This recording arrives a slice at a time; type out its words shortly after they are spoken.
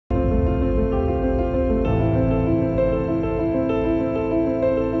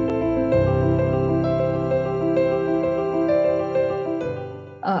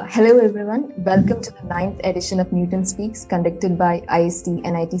Hello everyone, welcome to the ninth edition of Newton Speaks conducted by IST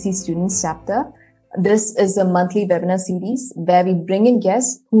and ITC Students Chapter. This is a monthly webinar series where we bring in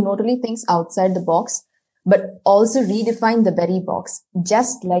guests who not only think outside the box but also redefine the very box,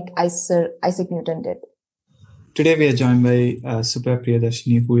 just like Sir Isaac Newton did. Today we are joined by Subhra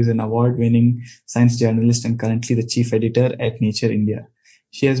Priyadarshani, who is an award-winning science journalist and currently the chief editor at Nature India.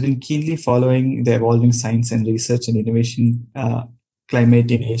 She has been keenly following the evolving science and research and innovation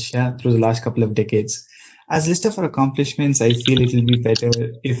climate in Asia through the last couple of decades. As a list of her accomplishments, I feel it will be better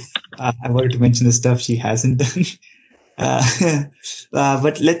if I were to mention the stuff she hasn't done.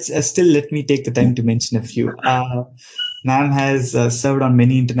 But let me take the time to mention a few. Ma'am has served on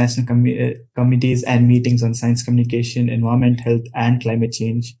many international committees and meetings on science communication, environment, health, and climate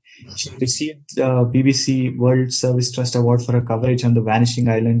change. She received the BBC World Service Trust Award for her coverage on the vanishing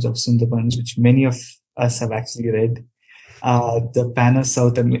islands of Sundarbans, which many of us have actually read. The PANA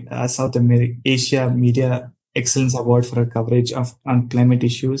South Asia Media Excellence Award for her coverage on climate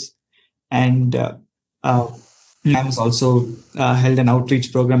issues. And Ma'am has also held an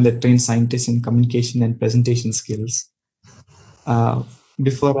outreach program that trains scientists in communication and presentation skills.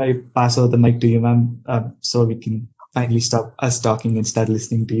 Before I pass over the mic to you, ma'am, so we can finally stop us talking and start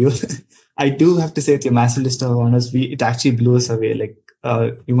listening to you. I do have to say, with your massive list of honors, it actually blew us away.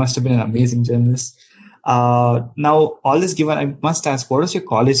 You must have been an amazing journalist. Now, all this given, I must ask, what was your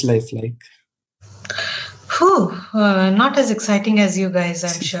college life like? Not as exciting as you guys,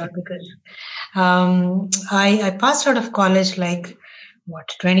 I'm sure, because I passed out of college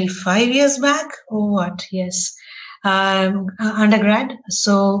 25 years back or what? Yes. Undergrad.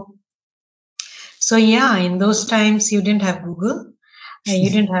 So yeah, in those times you didn't have Google, you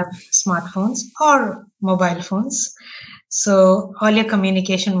didn't have smartphones or mobile phones. So all your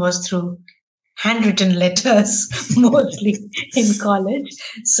communication was through handwritten letters, mostly in college.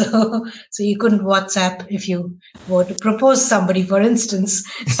 So you couldn't WhatsApp if you were to propose somebody, for instance,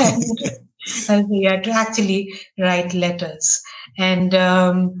 and you had to actually write letters. And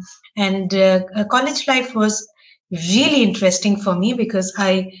college life was really interesting for me because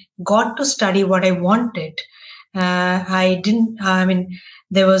I got to study what I wanted. There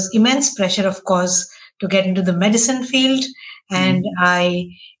was immense pressure, of course, to get into the medicine field. And I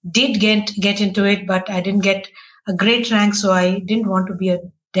did get into it, but I didn't get a great rank. So I didn't want to be a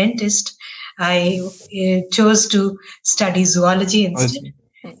dentist. I chose to study zoology instead.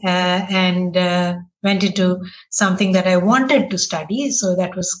 And went into something that I wanted to study. So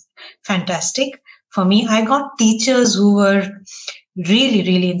that was fantastic for me. I got teachers who were really,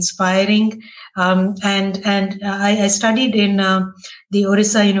 really inspiring. And I studied in the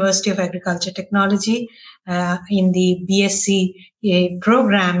Orissa University of Agriculture Technology in the BSc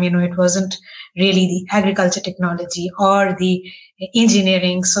program. It wasn't really the agriculture technology or the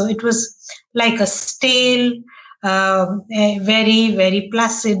engineering. So it was like a stale, a very, very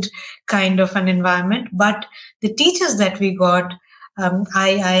placid kind of an environment. But the teachers that we got, I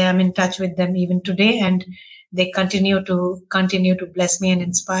am in touch with them even today, and they continue to bless me and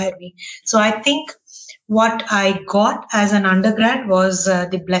inspire me. So I think what I got as an undergrad was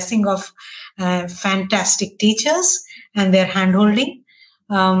the blessing of fantastic teachers and their handholding.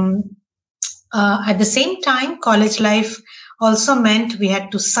 At the same time, college life also meant we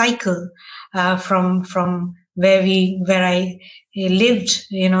had to cycle from where I lived.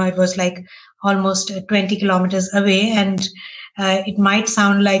 It was like almost 20 kilometers away, and it might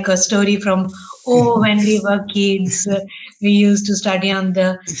sound like a story from, when we were kids, we used to study on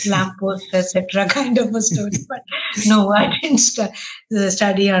the lamppost, etc., kind of a story. But no, I didn't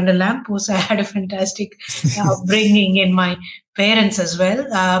study under lamppost. I had a fantastic upbringing in my parents as well.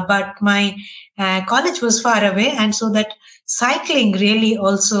 But my college was far away, and so that cycling really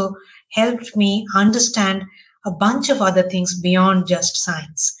also helped me understand a bunch of other things beyond just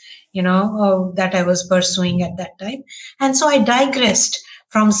science, that I was pursuing at that time. And so I digressed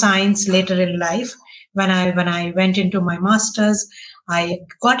from science later in life. When I went into my master's, I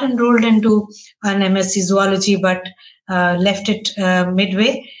got enrolled into an MSc zoology, but left it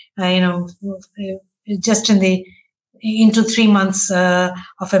midway, just into 3 months of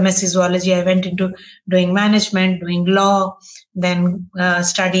MSc zoology. I went into doing management, doing law, then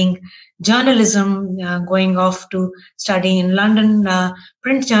studying journalism, going off to studying in London,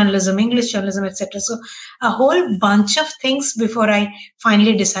 print journalism, English journalism, etc. So a whole bunch of things before I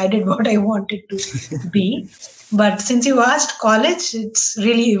finally decided what I wanted to be. But since you asked college, it's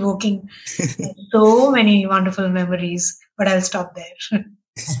really evoking so many wonderful memories. But I'll stop there.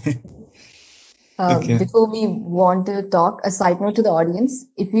 Okay. Before we want to talk, a side note to the audience,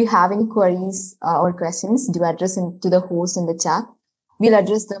 if you have any queries or questions, do address to the host in the chat. We'll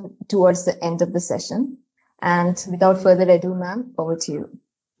address them towards the end of the session. And without further ado, ma'am, over to you.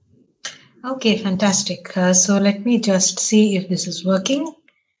 Okay, fantastic. So let me just see if this is working.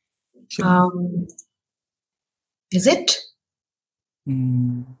 Sure. Is it?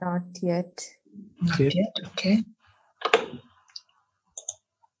 Not yet. Not yet. Okay.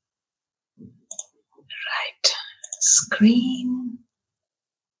 Right. Screen.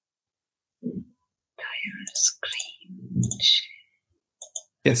 Screen.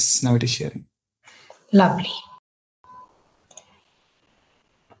 Yes, now it is sharing. Lovely.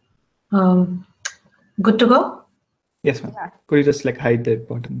 Good to go? Yes, ma'am. Could you just hide the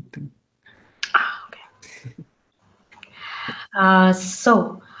bottom thing? Okay. I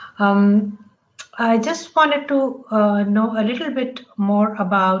just wanted to know a little bit more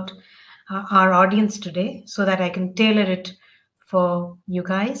about our audience today so that I can tailor it for you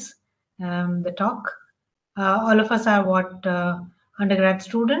guys, the talk. All of us are what, undergrad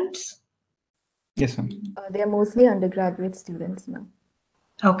students? Yes, ma'am. They are mostly undergraduate students now.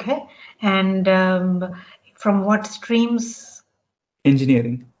 Okay. And from what streams?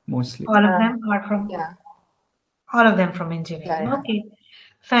 Engineering, mostly. All of them are from? Yeah. All of them from engineering. Yeah. Okay.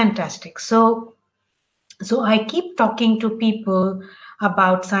 Fantastic. So I keep talking to people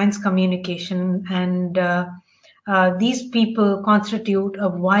about science communication, and these people constitute a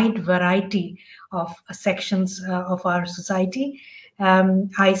wide variety of sections of our society.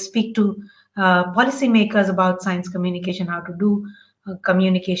 I speak to policymakers about science communication, how to do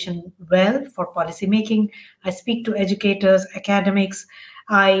communication well for policy making. I speak to educators, academics.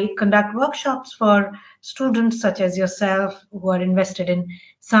 I conduct workshops for students such as yourself who are invested in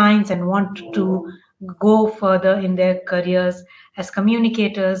science and want to go further in their careers as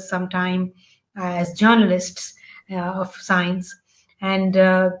communicators, sometime as journalists of science. And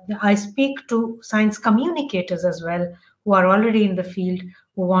I speak to science communicators as well who are already in the field,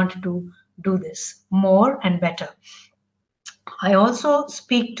 who want to do this more and better. I also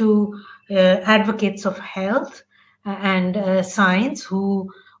speak to advocates of health and science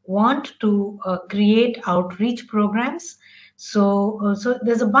who want to create outreach programs. So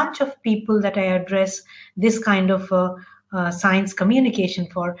there's a bunch of people that I address this kind of science communication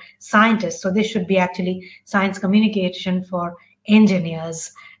for scientists. So this should be actually science communication for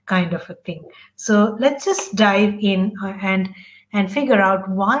engineers, kind of a thing. So let's just dive in and figure out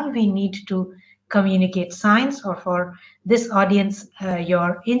why we need to communicate science, or for this audience,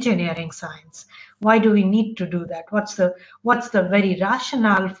 your engineering science. Why do we need to do that? What's the very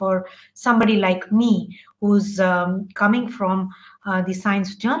rationale for somebody like me who's coming from the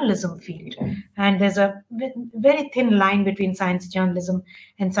science journalism field? And there's a very thin line between science journalism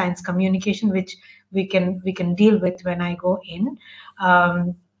and science communication, which we can deal with when I go in.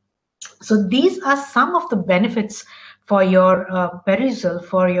 So these are some of the benefits for your perusal,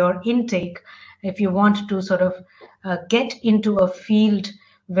 for your intake, if you want to sort of get into a field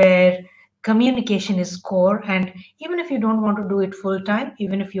where communication is core. And even if you don't want to do it full time,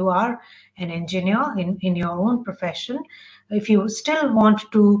 even if you are an engineer in your own profession, if you still want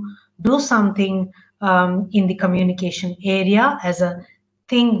to do something in the communication area as a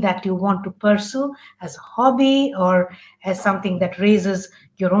thing that you want to pursue as a hobby or as something that raises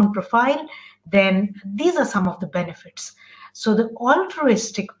your own profile, then these are some of the benefits. So the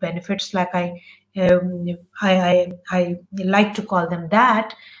altruistic benefits, like I like to call them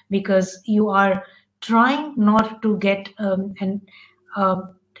that, because you are trying not to get an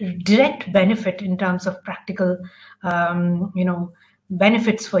direct benefit in terms of practical,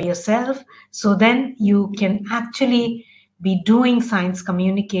 benefits for yourself. So then you can actually be doing science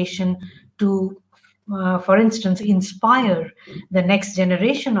communication to, for instance, inspire the next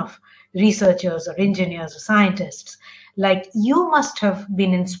generation of researchers or engineers or scientists. Like, you must have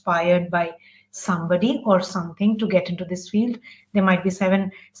been inspired by somebody or something to get into this field. There might be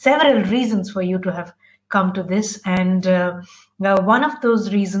several reasons for you to have come to this, and one of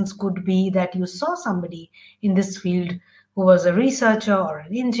those reasons could be that you saw somebody in this field who was a researcher or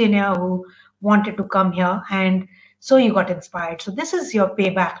an engineer who wanted to come here, and so you got inspired. So this is your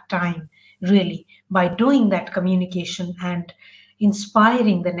payback time, really, by doing that communication and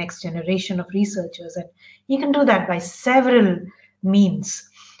inspiring the next generation of researchers. And you can do that by several means.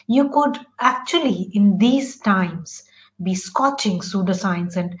 You could actually, in these times, be scotching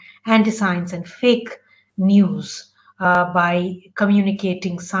pseudoscience and anti-science and fake news by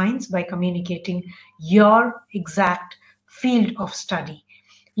communicating science, by communicating your exact field of study.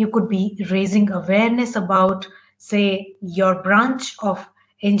 You could be raising awareness about, say, your branch of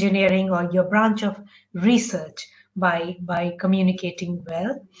engineering or your branch of research by communicating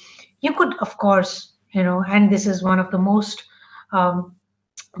well. You could, of course, and this is one of the most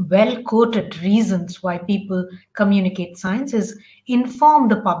well-quoted reasons why people communicate science is inform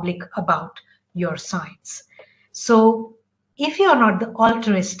the public about your science. So if you're not the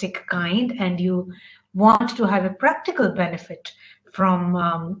altruistic kind and you want to have a practical benefit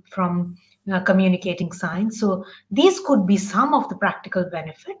from communicating science, so these could be some of the practical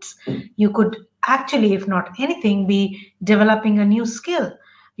benefits. You could actually, if not anything, be developing a new skill.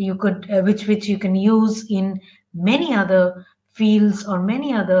 You could which you can use in many other fields or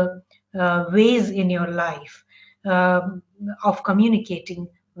many other ways in your life um, of communicating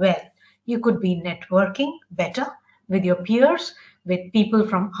well. You could be networking better with your peers, with people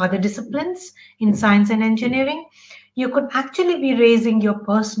from other disciplines in science and engineering. You could actually be raising your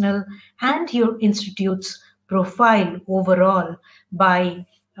personal and your institute's profile overall by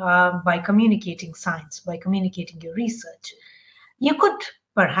communicating science, by communicating your research. You could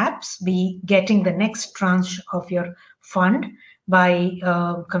perhaps be getting the next tranche of your fund by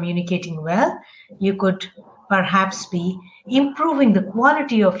communicating well. You could perhaps be improving the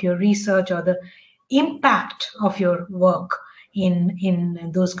quality of your research or the impact of your work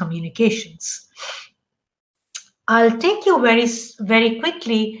in those communications. I'll take you very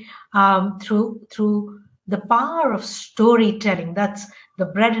quickly through the power of storytelling. That's the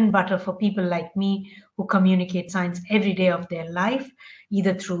bread and butter for people like me who communicate science every day of their life,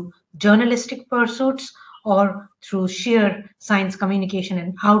 either through journalistic pursuits or through sheer science communication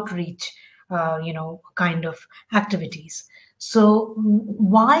and outreach, kind of activities. So,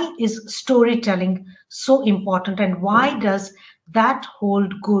 why is storytelling so important, and why does that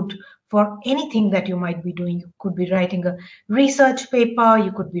hold good for anything that you might be doing? You could be writing a research paper,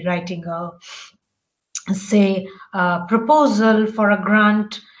 you could be writing a proposal for a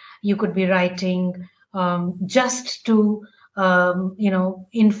grant, you could be writing just to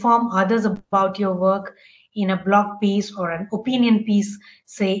inform others about your work in a blog piece or an opinion piece,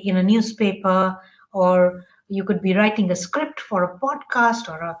 say in a newspaper, or you could be writing a script for a podcast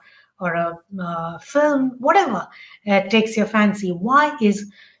or a film, whatever takes your fancy. Why is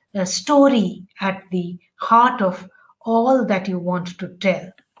a story at the heart of all that you want to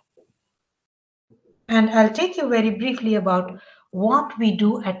tell? And I'll take you very briefly about what we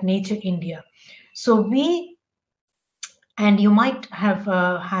do at Nature India. So and you might have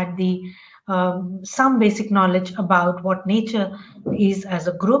had the some basic knowledge about what nature is as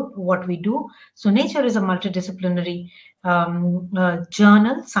a group, what we do. So nature is a multidisciplinary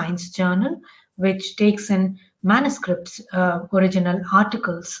journal, science journal, which takes in manuscripts, original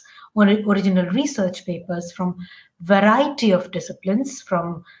articles, or original research papers from variety of disciplines,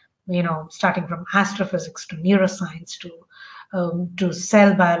 from starting from astrophysics to neuroscience to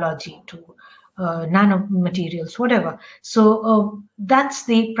cell biology to nanomaterials, whatever. So that's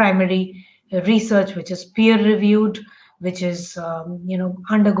the primary research, which is peer reviewed, which is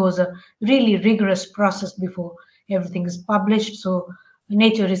undergoes a really rigorous process before everything is published. So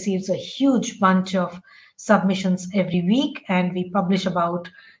Nature receives a huge bunch of submissions every week, and we publish about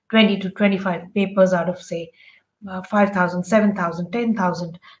 20 to 25 papers out of, say, 5,000, 7,000,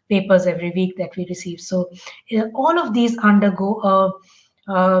 10,000 papers every week that we receive. So all of these undergo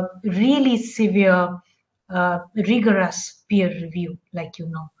a really severe, rigorous peer review, like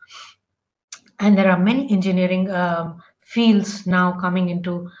and there are many engineering fields now coming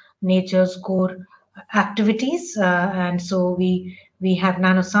into nature's core activities, and so we have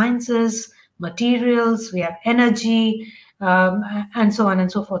nanosciences, materials, we have energy, and so on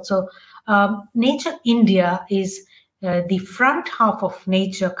and so forth. So Nature India is the front half of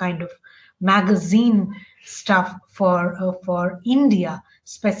nature kind of magazine stuff for India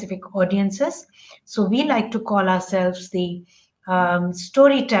specific audiences. So we like to call ourselves the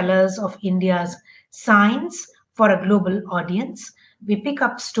storytellers of India's science for a global audience. We pick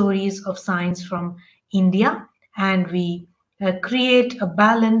up stories of science from India, and we create a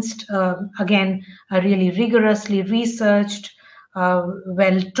balanced, again, a really rigorously researched,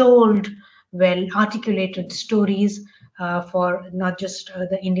 well told, well articulated stories for not just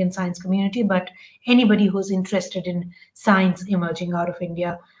the Indian science community, but anybody who's interested in science emerging out of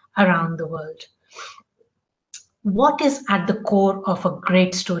India around the world. What is at the core of a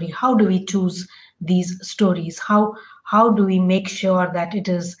great story? How do we choose these stories? How do we make sure that it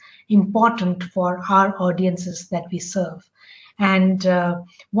is important for our audiences that we serve? And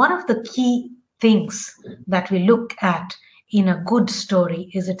one of the key things that we look at in a good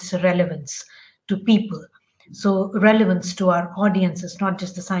story is its relevance to people. So relevance to our audiences, not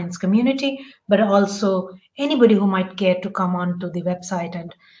just the science community, but also anybody who might care to come on to the website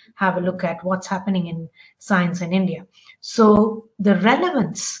and have a look at what's happening in science in India. So the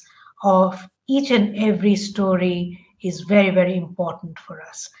relevance of each and every story is very, very important for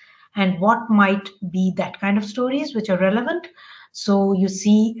us. And what might be that kind of stories which are relevant? So you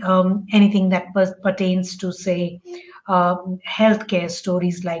see, anything that pertains to, say, healthcare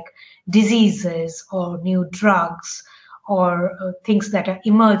stories like diseases or new drugs, or things that are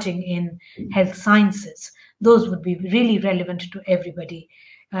emerging in health sciences. Those would be really relevant to everybody.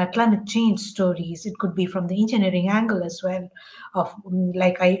 Climate change stories, it could be from the engineering angle as well. Of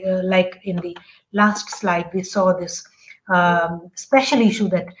like in the last slide, we saw this special issue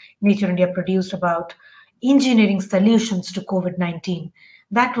that Nature India produced about engineering solutions to COVID-19.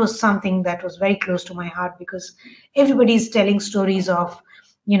 That was something that was very close to my heart, because everybody is telling stories of,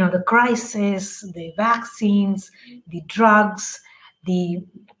 the crisis, the vaccines, the drugs, the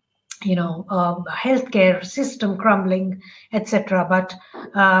healthcare system crumbling, etc. But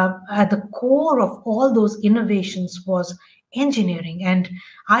at the core of all those innovations was engineering, and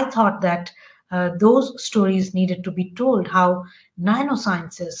I thought that those stories needed to be told. How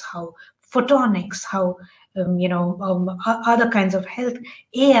nanosciences, how photonics, how other kinds of health,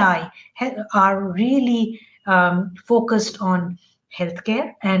 AI, are really focused on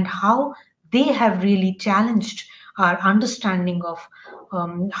healthcare, and how they have really challenged our understanding of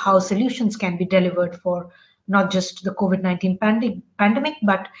how solutions can be delivered for not just the COVID-19 pandemic,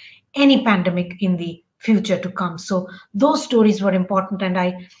 but any pandemic in the future to come. So those stories were important, and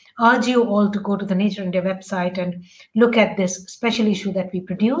I urge you all to go to the Nature India website and look at this special issue that we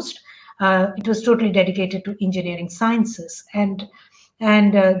produced. It was totally dedicated to engineering sciences and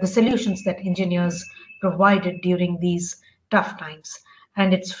the solutions that engineers provided during these tough times.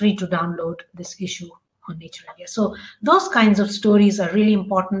 And it's free to download this issue on Nature India. So those kinds of stories are really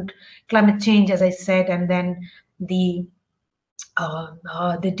important. Climate change, as I said, and then the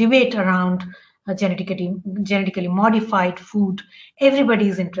debate around genetically modified food. Everybody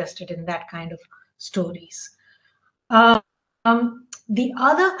is interested in that kind of stories. The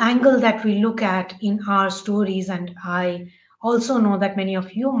other angle that we look at in our stories, and I also know that many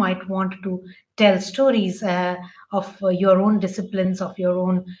of you might want to tell stories of your own disciplines, of your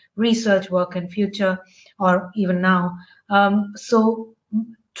own research work in future, or even now. So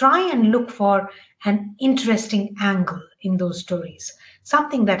try and look for an interesting angle in those stories,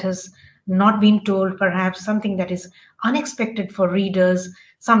 something that has not been told, perhaps something that is unexpected for readers,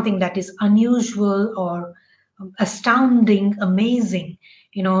 something that is unusual or astounding, amazing.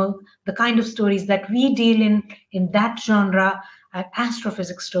 The kind of stories that we deal in that genre are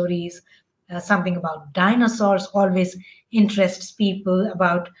astrophysics stories. Something about dinosaurs always interests people,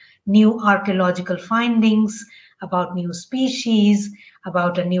 about new archaeological findings, about new species,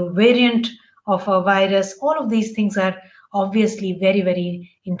 about a new variant of a virus. All of these things are obviously very, very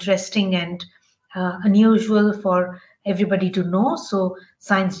interesting and unusual for everybody to know. So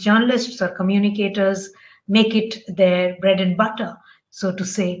science journalists or communicators make it their bread and butter, so to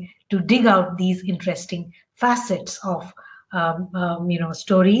say, to dig out these interesting facets of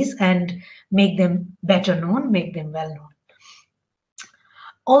stories and make them better known, make them well known.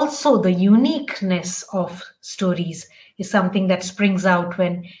 Also, the uniqueness of stories is something that springs out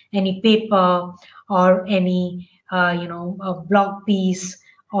when any paper or any a blog piece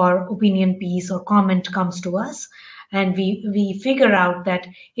or opinion piece or comment comes to us, and we figure out that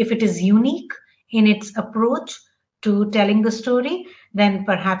if it is unique in its approach to telling the story, then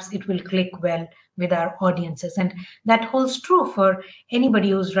perhaps it will click well with our audiences. And that holds true for anybody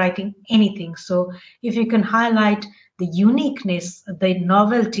who's writing anything. So if you can highlight the uniqueness, the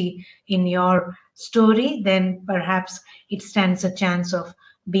novelty in your story, then perhaps it stands a chance of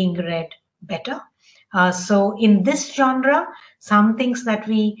being read better. So in this genre, some things that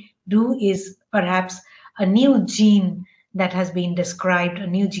we do is perhaps a new gene that has been described, a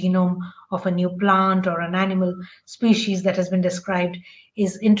new genome of a new plant or an animal species that has been described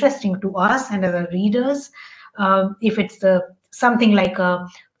is interesting to us and other readers. If it's something like a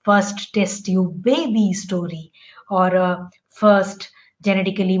first test tube baby story, or a first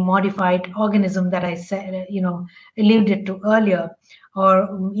genetically modified organism that I said, alluded to earlier,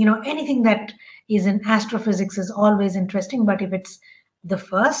 or anything that is in astrophysics is always interesting. But if it's the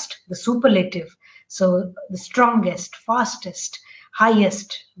first, the superlative, so the strongest, fastest,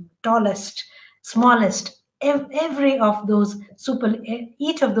 highest, tallest, smallest, every of those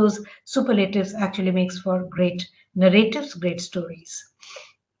each of those superlatives actually makes for great narratives, great stories.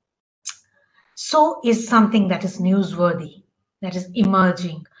 So is something that is newsworthy, that is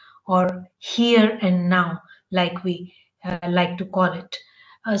emerging, or here and now, like we like to call it.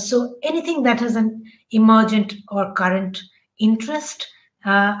 So anything that has an emergent or current interest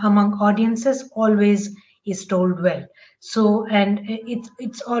among audiences always is told well. So, and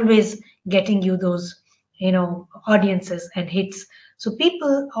it's always getting you those audiences and hits. So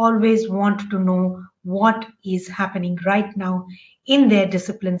people always want to know what is happening right now in their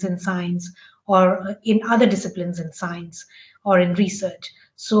disciplines in science, or in other disciplines in science or in research.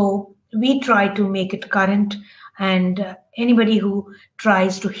 So we try to make it current, and anybody who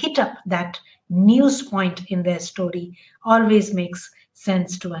tries to hit up that news point in their story always makes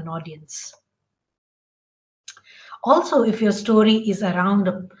sense to an audience. Also, if your story is around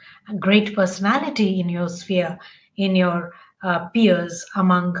a great personality in your sphere, in your peers,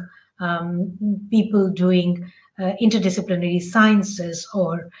 among people doing interdisciplinary sciences,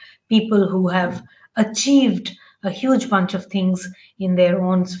 or people who have achieved a huge bunch of things in their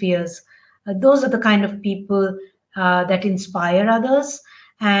own spheres, those are the kind of people that inspire others,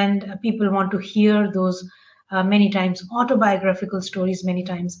 and people want to hear those many times autobiographical stories, many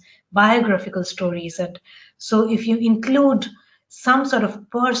times biographical stories. And so, if you include some sort of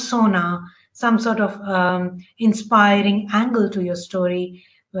persona, some sort of inspiring angle to your story,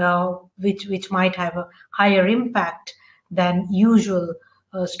 which might have a higher impact than usual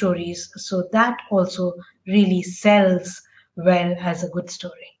stories, so that also really sells well as a good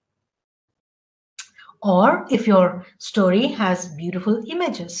story. Or if your story has beautiful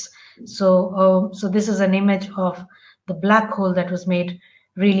images. So this is an image of the black hole that was made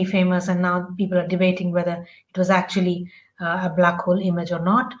really famous, and now people are debating whether it was actually a black hole image or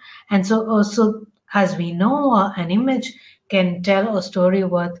not. And so as we know, an image can tell a story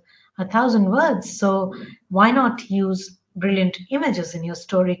worth 1,000 words. So why not use brilliant images in your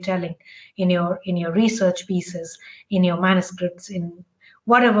storytelling, in your research pieces, in your manuscripts, in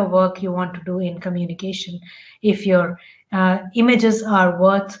whatever work you want to do in communication? If your images are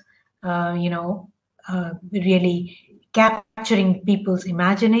worth, really capturing people's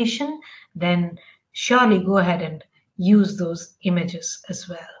imagination, then surely go ahead and use those images as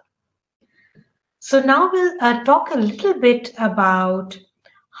well. So now we'll talk a little bit about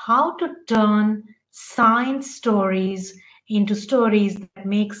how to turn science stories into stories that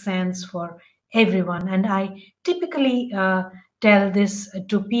make sense for everyone. And I typically tell this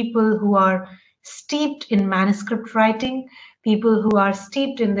to people who are steeped in manuscript writing, people who are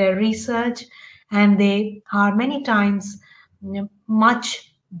steeped in their research, and they are many times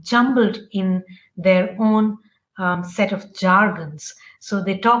much jumbled in their own set of jargons. So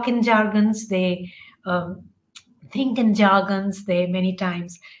they talk in jargons, they think in jargons, they many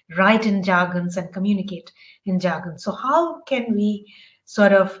times write in jargons and communicate in jargons. So how can we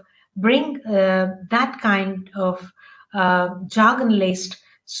sort of bring that kind of jargon-laced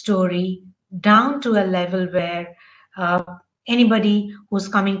story down to a level where anybody who's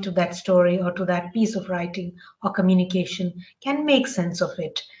coming to that story or to that piece of writing or communication can make sense of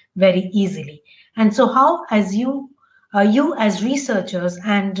it very easily? And so how, as you as researchers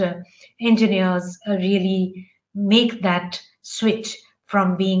and engineers, really make that switch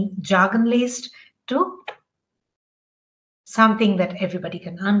from being jargon laced to something that everybody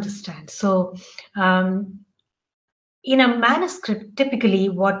can understand? So in a manuscript, typically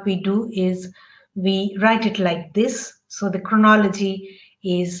what we do is we write it like this. So the chronology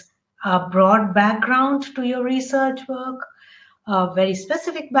is a broad background to your research work, a very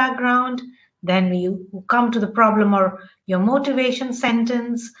specific background. Then you come to the problem or your motivation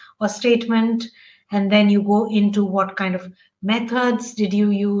sentence or statement, and then you go into what kind of methods did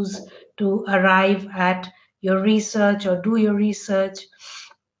you use to arrive at your research or do your research.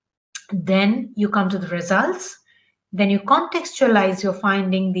 Then you come to the results. Then you contextualize your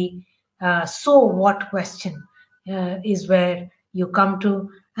finding. The so what question is where you come to,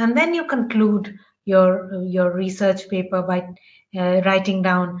 and then you conclude your research paper by writing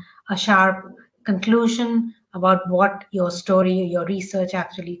down a sharp conclusion about what your story, your research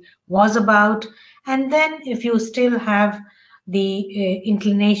actually was about. And then if you still have the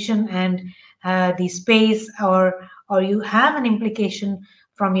inclination and the space, or you have an implication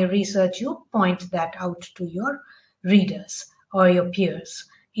from your research, you point that out to your readers or your peers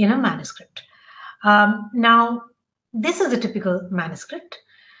in a manuscript. Now, this is a typical manuscript.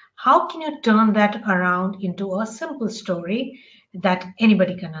 How can you turn that around into a simple story that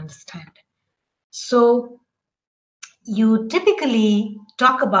anybody can understand? So you typically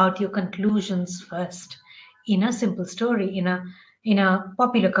talk about your conclusions first in a simple story, in a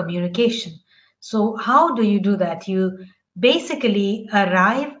popular communication. So how do you do that? You basically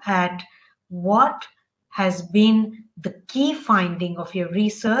arrive at what has been the key finding of your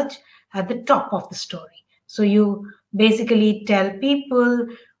research at the top of the story. So you basically tell people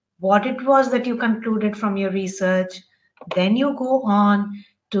what it was that you concluded from your research. Then you go on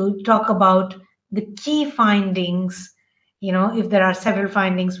to talk about the key findings if there are several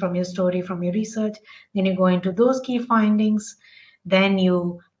findings from your story, from your research, then you go into those key findings. Then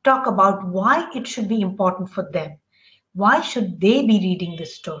you talk about why it should be important for them. Why should they be reading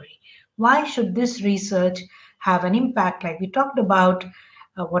this story? Why should this research have an impact? Like we talked about,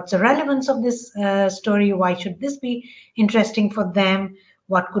 what's the relevance of this story? Why should this be interesting for them?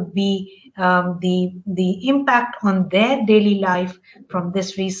 What could be the impact on their daily life from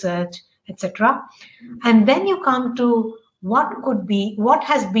this research, etc. And then you come to what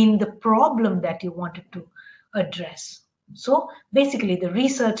has been the problem that you wanted to address. So basically, the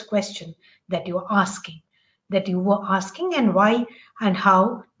research question that you were asking, and why and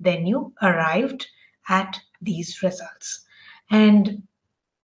how then you arrived at these results. And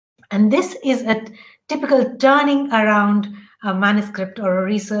this is a typical turning around a manuscript or a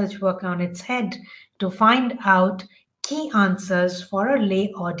research work on its head to find out key answers for a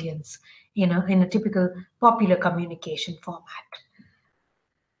lay audience in a typical popular communication format.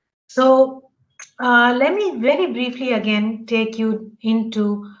 So let me very briefly again take you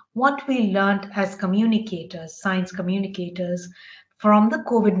into what we learned as communicators, science communicators, from the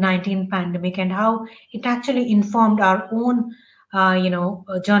COVID-19 pandemic, and how it actually informed our own,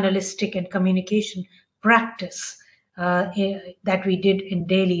 journalistic and communication practice that we did in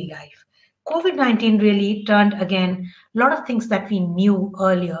daily life. COVID-19 really turned again a lot of things that we knew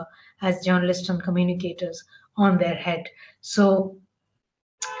earlier as journalists and communicators on their head. So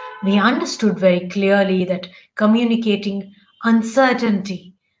we understood very clearly that communicating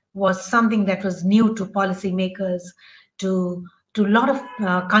uncertainty was something that was new to policymakers, to a lot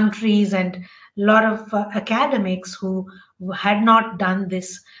of countries, and a lot of academics who had not done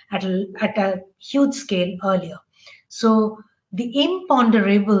this at a huge scale earlier. So the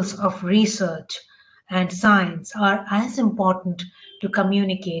imponderables of research and science are as important to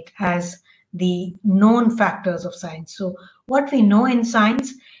communicate as the known factors of science. So what we know in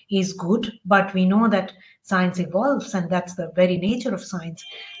science is good, but we know that science evolves, and that's the very nature of science.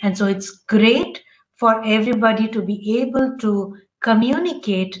 And so it's great for everybody to be able to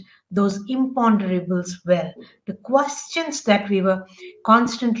communicate those imponderables well. The questions that we were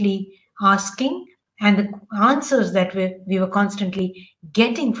constantly asking and the answers that we were constantly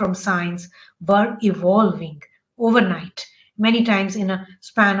getting from science were evolving overnight, many times in a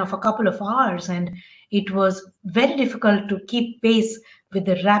span of a couple of hours, and it was very difficult to keep pace with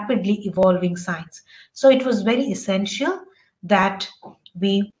the rapidly evolving science. So it was very essential that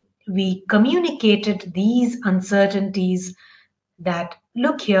we communicated these uncertainties, that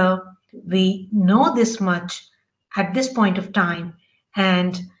look here, we know this much at this point of time,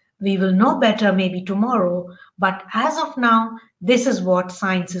 and we will know better maybe tomorrow, but as of now, this is what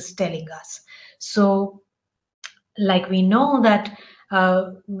science is telling us. So like we know that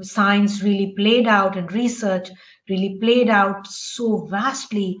science really played out and research really played out so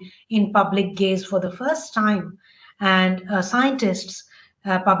vastly in public gaze for the first time, and scientists,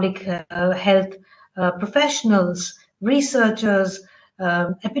 public health professionals, researchers,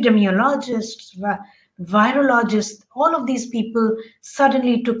 epidemiologists, virologists, all of these people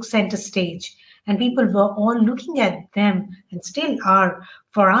suddenly took center stage, and people were all looking at them and still are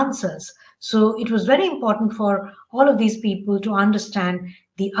for answers. So it was very important for all of these people to understand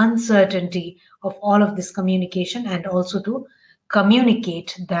the uncertainty of all of this communication, and also to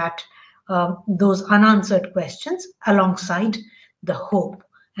communicate that those unanswered questions alongside the hope.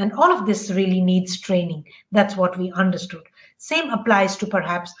 And all of this really needs training. That's what we understood. Same applies to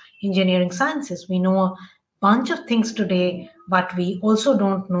perhaps engineering sciences. We know a bunch of things today, but we also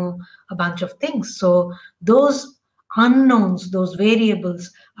don't know a bunch of things. So those unknowns, those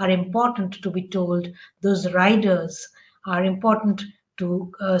variables are important to be told. Those riders are important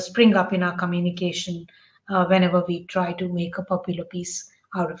to spring up in our communication whenever we try to make a popular piece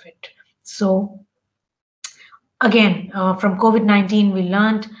out of it. So again, from COVID-19, we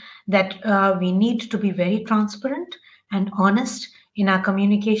learned that we need to be very transparent and honest in our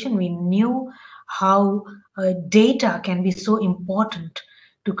communication. We knew how data can be so important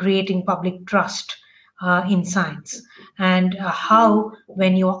to creating public trust in science, and how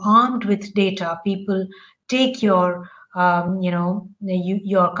when you're armed with data, people take your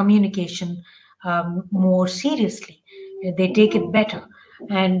your communication more seriously. They take it better,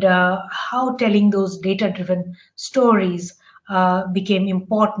 and how telling those data-driven stories became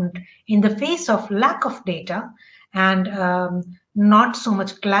important in the face of lack of data, and not so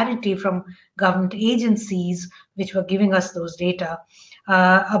much clarity from government agencies which were giving us those data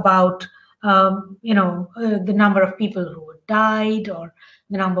about the number of people who died, or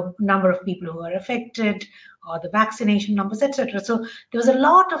the number of people who are affected, or the vaccination numbers, etc. So there was a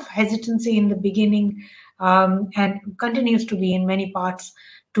lot of hesitancy in the beginning and continues to be in many parts,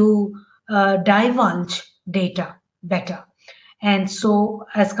 to divulge data better. And so,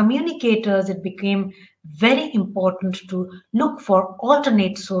 as communicators, it became very important to look for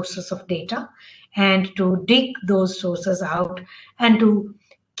alternate sources of data and to dig those sources out and to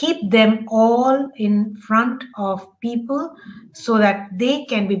keep them all in front of people so that they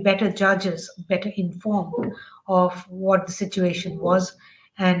can be better judges, better informed of what the situation was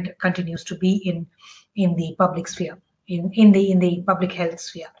and continues to be in the public sphere, in the public health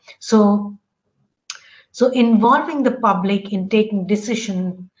sphere. So involving the public in taking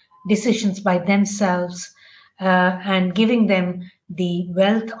decisions by themselves, and giving them the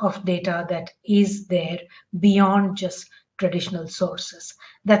wealth of data that is there beyond just traditional sources.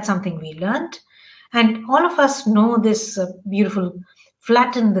 That's something we learned. And all of us know this beautiful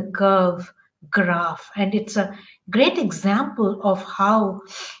flatten the curve graph. And it's a great example of how,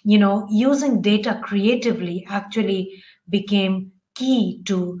 using data creatively actually became key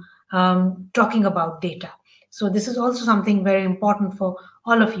to talking about data. So this is also something very important for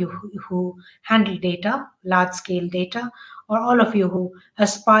all of you who handle data, large scale data, or all of you who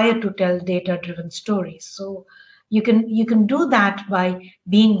aspire to tell data driven stories. So you can do that by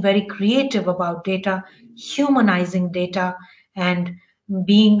being very creative about data, humanizing data, and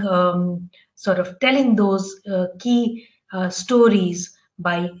being sort of telling those key stories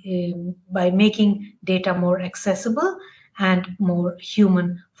by making data more accessible and more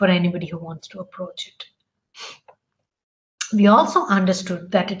human for anybody who wants to approach it. We also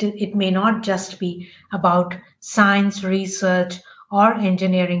understood that it may not just be about science research or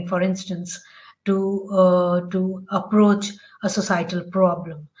engineering, for instance, to approach a societal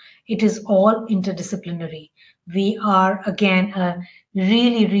problem. It is all interdisciplinary. We are again a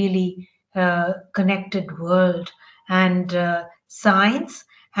really, really connected world, and science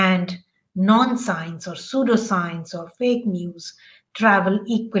and non-science or pseudoscience or fake news travel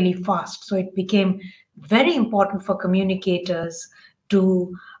equally fast. So it became very important for communicators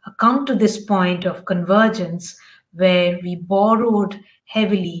to come to this point of convergence where we borrowed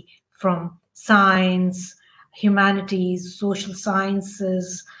heavily from science, humanities, social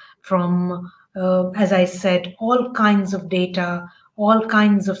sciences, from, as I said, all kinds of data, all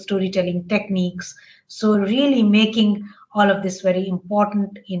kinds of storytelling techniques. So, really making all of this very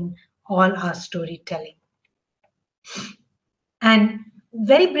important in all our storytelling. And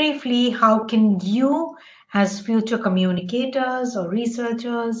very briefly, how can you, as future communicators or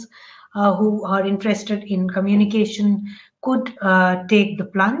researchers who are interested in communication, could take the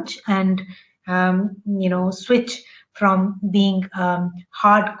plunge and switch from being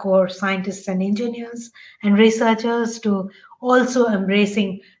hardcore scientists and engineers and researchers to also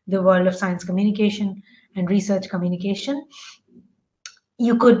embracing the world of science communication and research communication?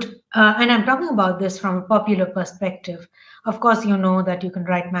 You could, and I'm talking about this from a popular perspective. Of course, you know that you can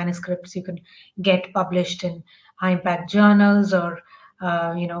write manuscripts, you can get published in high impact journals or,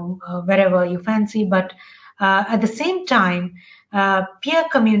 wherever you fancy. But at the same time, peer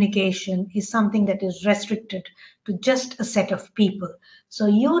communication is something that is restricted to just a set of people. So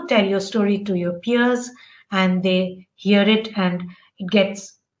you tell your story to your peers and they hear it, and it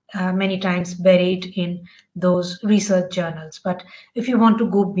gets many times buried in those research journals. But if you want to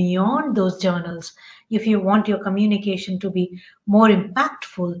go beyond those journals, if you want your communication to be more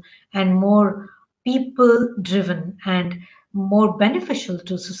impactful and more people driven and more beneficial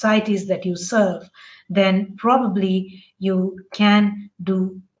to societies that you serve, then probably you can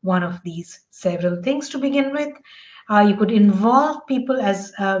do one of these several things to begin with. You could involve people,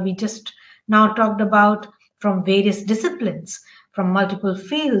 as we just now talked about, from various disciplines, from multiple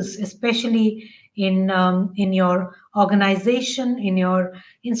fields, especially in your organization, in your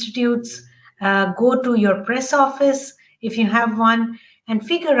institutes. Go to your press office if you have one, and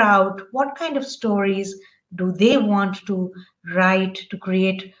figure out what kind of stories do they want to write to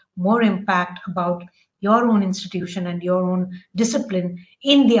create more impact about your own institution and your own discipline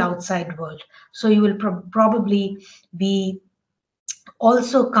in the outside world. So you will probably be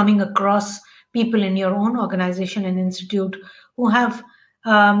also coming across people in your own organization and institute who have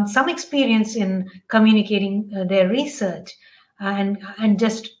some experience in communicating their research and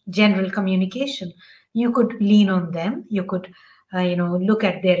just general communication. You could lean on them. You could look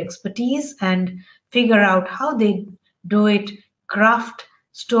at their expertise and figure out how they do it, craft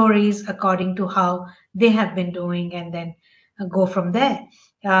stories according to how they have been doing, and then go from there.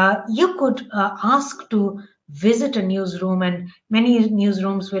 You could ask to visit a newsroom, and many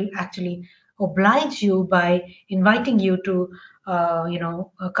newsrooms will actually oblige you by inviting you to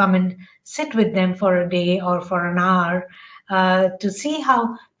come and sit with them for a day or for an hour to see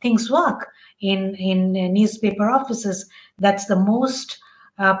how things work. In newspaper offices, that's the most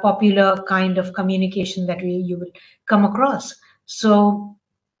popular kind of communication that you will come across. So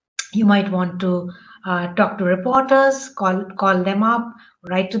you might want to talk to reporters, call them up,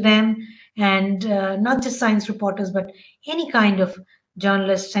 write to them, and not just science reporters, but any kind of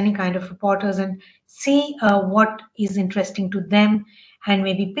journalists, any kind of reporters, and see what is interesting to them, and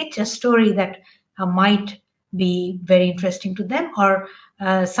maybe pitch a story that might be very interesting to them, or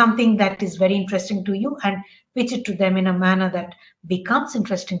something that is very interesting to you, and pitch it to them in a manner that becomes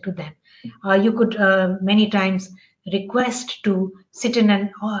interesting to them. You could many times request to sit in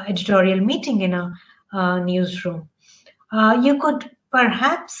an editorial meeting in a newsroom. You could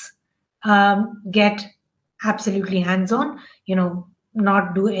perhaps get absolutely hands-on,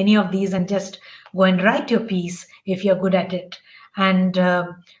 not do any of these and just go and write your piece if you're good at it, and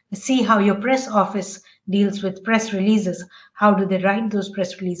see how your press office deals with press releases. How do they write those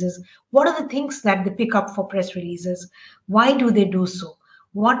press releases? What are the things that they pick up for press releases? Why do they do so?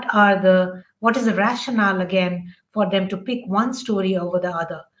 What is the rationale again for them to pick one story over the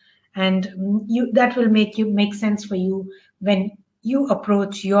other? And that will make sense for you when you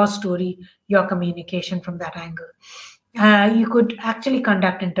approach your story, your communication from that angle. You could actually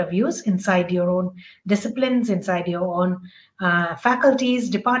conduct interviews inside your own disciplines, inside your own faculties,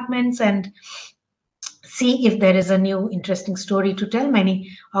 departments, and see if there is a new interesting story to tell. Many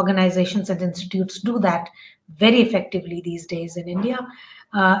organizations and institutes do that very effectively these days in India,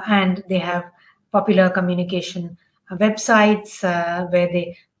 and they have popular communication websites where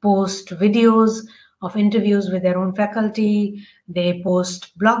they post videos of interviews with their own faculty. They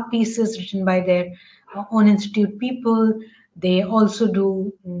post blog pieces written by their own institute people. They also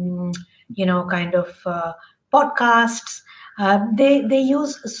do kind of podcasts. They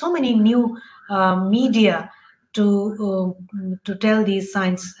use so many new media to tell these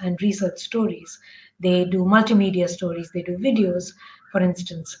science and research stories. They do multimedia stories. They do videos, for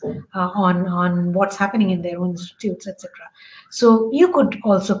instance, on what's happening in their own institutes, etc. So you could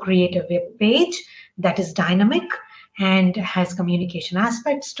also create a web page that is dynamic and has communication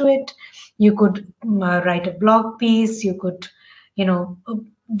aspects to it. You could write a blog piece. You could,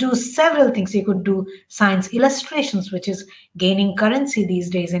 do several things. You could do science illustrations, which is gaining currency these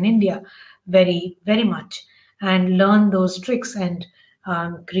days in India very, very much, and learn those tricks and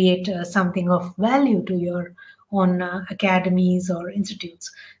create something of value to your own academies or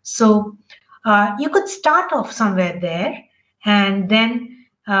institutes. So you could start off somewhere there, and then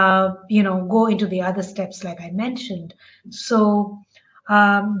go into the other steps like I mentioned. So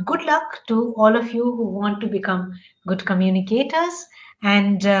good luck to all of you who want to become good communicators,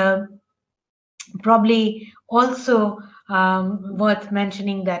 and probably also worth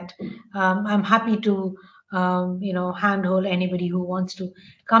mentioning that I'm happy to handhold anybody who wants to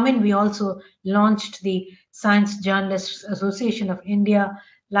come in. We also launched the Science Journalists Association of India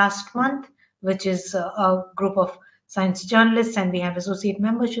last month, which is a group of science journalists, and we have associate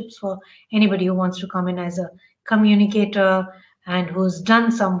memberships for anybody who wants to come in as a communicator and who's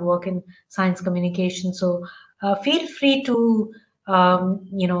done some work in science communication. So feel free to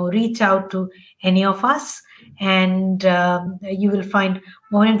reach out to any of us, and you will find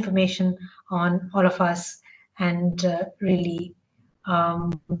more information on all of us, and really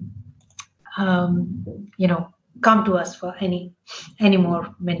come to us for any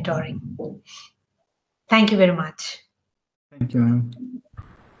more mentoring. Thank you very much. Thank you, ma'am.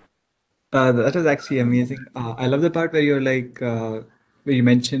 That was actually amazing. I love the part where you're like, where you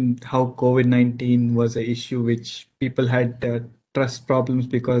mentioned how COVID-19 was an issue which people had trust problems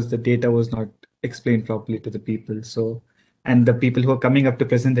because the data was not explained properly to the people. So, and the people who are coming up to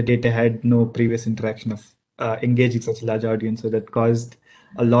present the data had no previous interaction of engaging such a large audience. So that caused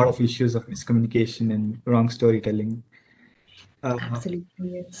a lot of issues of miscommunication and wrong storytelling. Absolutely,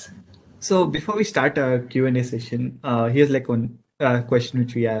 yes. So before we start our Q&A session, here's like one question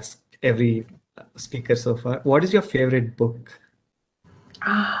which we ask every speaker so far. What is your favorite book?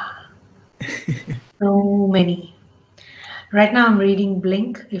 So many. Right now I'm reading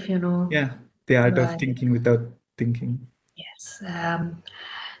Blink, if you know. Yeah, The Art of Thinking Without Thinking. Yes.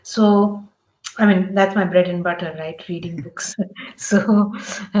 So, I mean, that's my bread and butter, right? Reading books. So,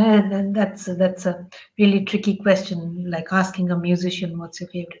 and that's a really tricky question, like asking a musician, "What's your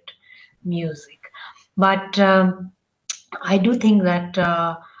favorite music?" But I do think that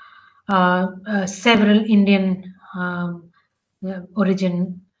several Indian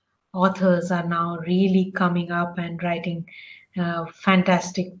origin authors are now really coming up and writing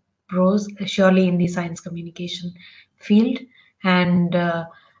fantastic prose, surely in the science communication field. And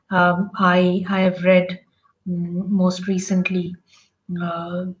I have read most recently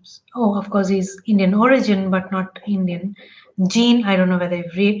Oh, of course, he's Indian origin, but not Indian. Gene, I don't know whether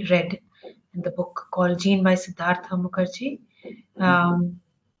you've read the book called Gene by Siddhartha Mukherjee. Um,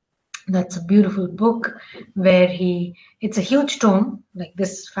 that's a beautiful book where it's a huge tome, like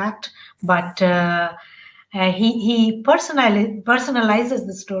this fact, but he personalizes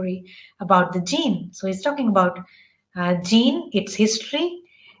the story about the gene. So he's talking about gene, its history,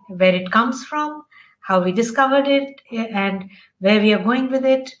 where it comes from, how we discovered it, and where we are going with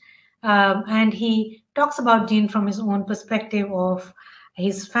it. And he talks about gene from his own perspective of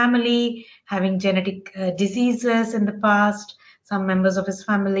his family having genetic diseases in the past, some members of his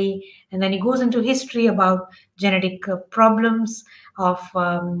family, and then he goes into history about genetic problems of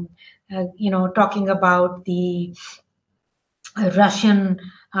talking about the Russian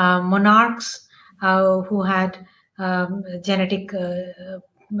monarchs who had genetic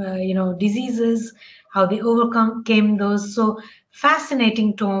diseases, how they overcame those. So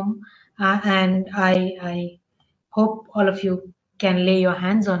fascinating tome, and I hope all of you can lay your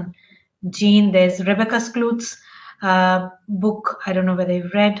hands on Gene. There's Rebecca Skloot's book. I don't know whether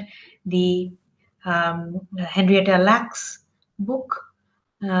you've read the Henrietta Lacks book.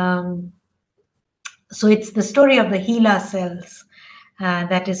 So it's the story of the HeLa cells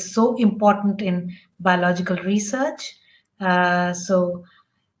that is so important in biological research. So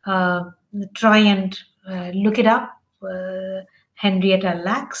try and look it up, Henrietta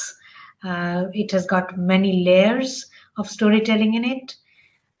Lacks. It has got many layers of storytelling in it.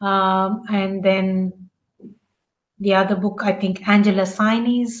 And then the other book, I think, Angela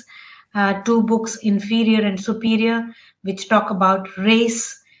Saini's two books, Inferior and Superior, which talk about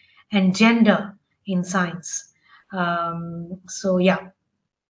race and gender in science. So yeah,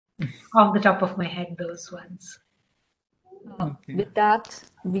 off the top of my head, those ones. Okay. With that,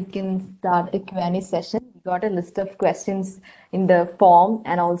 we can start the Q&A session. We got a list of questions in the form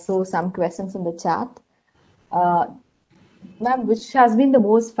and also some questions in the chat. Ma'am, which has been the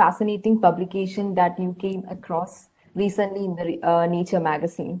most fascinating publication that you came across recently in the Nature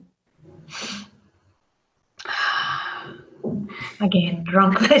magazine? Again,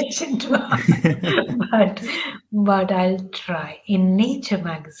 wrong question to ask, but I'll try. In Nature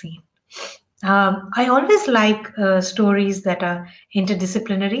magazine, I always like stories that are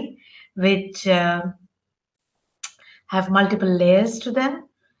interdisciplinary, which have multiple layers to them.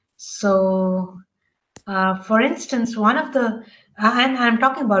 So, for instance, one of the and I'm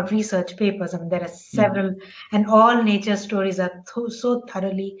talking about research papers. I mean, there are several, and all nature stories are so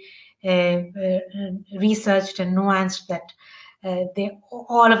thoroughly researched and nuanced that they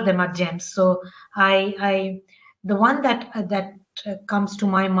all of them are gems. So, the one that comes to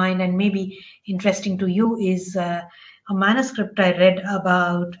my mind and maybe interesting to you is a manuscript I read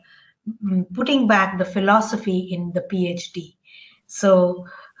about putting back the philosophy in the PhD. So,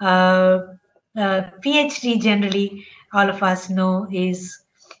 PhD generally, all of us know, is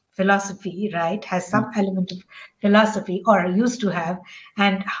philosophy, right? Has some element of philosophy, or used to have,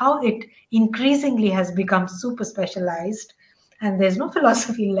 and how it increasingly has become super specialized, and there's no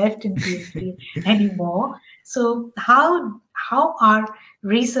philosophy left in PhD anymore. So, how our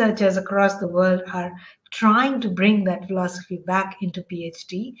researchers across the world are trying to bring that philosophy back into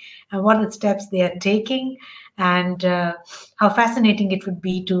PhD, and what are the steps they are taking, and how fascinating it would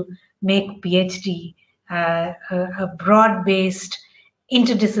be to make PhD a broad-based,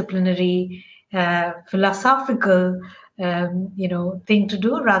 interdisciplinary, philosophical, thing to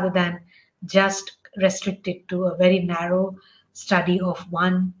do, rather than just restricted to a very narrow study of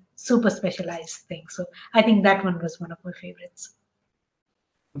one super specialized thing. So I think that one was one of my favorites.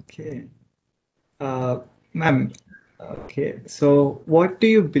 Okay. Ma'am, okay. So, what do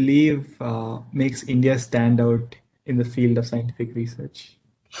you believe makes India stand out in the field of scientific research?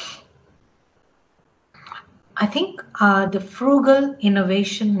 I think the frugal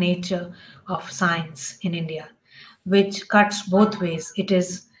innovation nature of science in India, which cuts both ways. It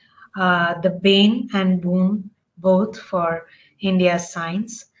is the bane and boon both for India's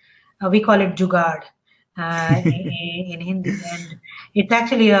science. We call it jugaad in Hindi, and it's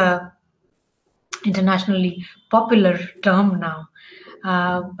actually a internationally popular term now.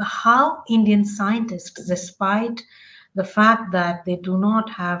 How Indian scientists, despite the fact that they do not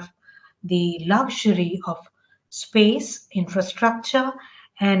have the luxury of space, infrastructure,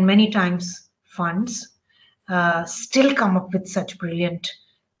 and many times funds, still come up with such brilliant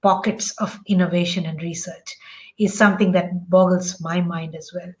pockets of innovation and research is something that boggles my mind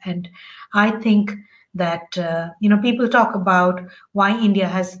as well. And I think that people talk about why India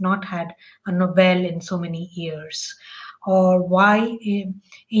has not had a Nobel in so many years, or why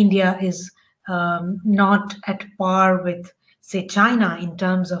India is not at par with say, China in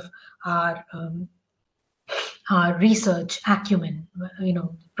terms of our research acumen,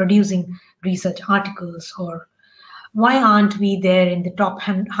 producing research articles, or why aren't we there in the top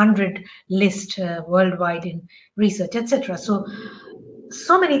 100 list worldwide in research, etc. So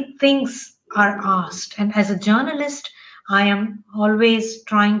many things are asked, and as a journalist, I am always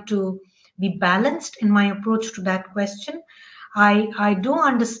trying to be balanced in my approach to that question. I do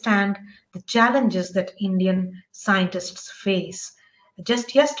understand the challenges that Indian scientists face.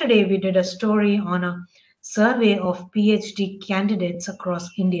 Just yesterday, we did a story on a survey of PhD candidates across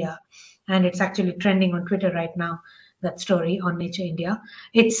India, and it's actually trending on Twitter right now. That story on Nature India.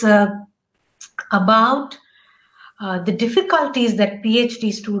 It's about the difficulties that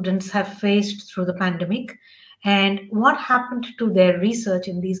PhD students have faced through the pandemic and what happened to their research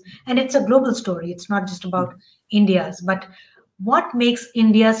in these. And it's a global story. It's not just about India's, but what makes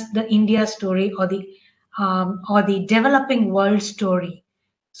the India story, or the developing world story,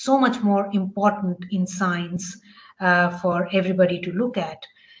 so much more important in science for everybody to look at.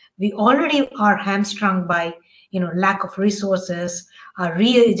 We already are hamstrung by lack of resources. Our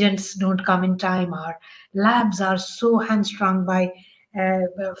reagents don't come in time. Our labs are so hamstrung by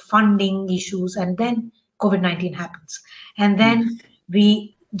funding issues, and then COVID-19 happens, and then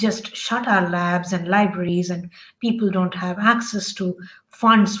we just shut our labs and libraries, and people don't have access to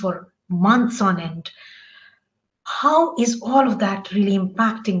funds for months on end. How is all of that really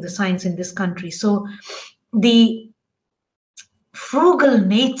impacting the science in this country? So the frugal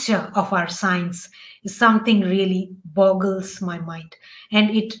nature of our science is something really boggles my mind, and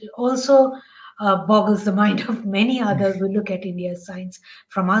it also boggles the mind of many others who look at India's science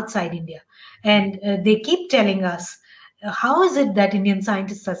from outside India. And they keep telling us, how is it that Indian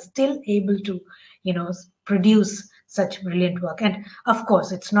scientists are still able to produce such brilliant work? And of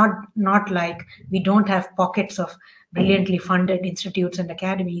course, it's not like we don't have pockets of brilliantly funded institutes and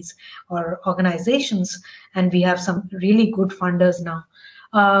academies or organizations, and we have some really good funders now.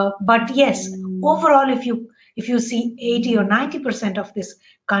 But yes, overall, if you see 80 or 90% of this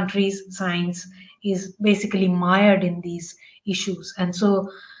country's science is basically mired in these issues, and so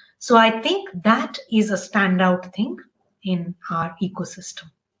I think that is a standout thing in our ecosystem.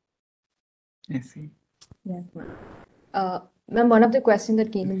 I see. Yeah. Ma'am, one of the questions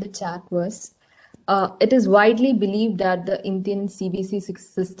that came in the chat was, it is widely believed that the Indian CBC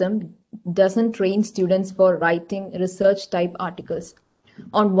system doesn't train students for writing research type articles.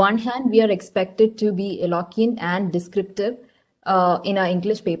 On one hand, we are expected to be eloquent and descriptive in our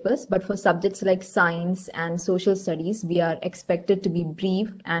English papers, but for subjects like science and social studies, we are expected to be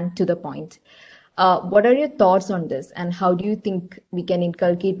brief and to the point. What are your thoughts on this, and how do you think we can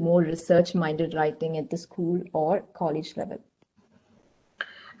inculcate more research-minded writing at the school or college level?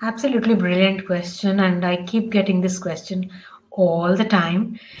 Absolutely brilliant question, and I keep getting this question all the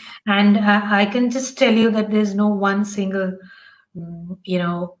time. And I can just tell you that there's no one single,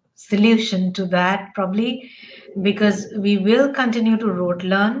 solution to that, probably, because we will continue to rote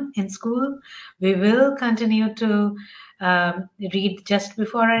learn in school. We will continue to read just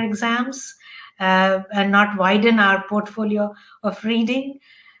before our exams and not widen our portfolio of reading.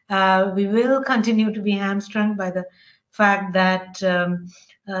 We will continue to be hamstrung by the fact that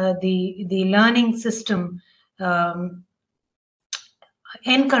the learning system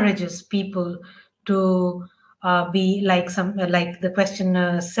encourages people to be like the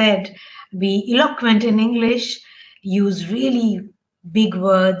questioner said, be eloquent in English, use really big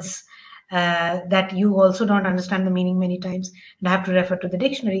words that you also don't understand the meaning many times and have to refer to the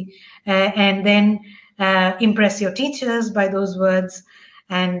dictionary, and then impress your teachers by those words,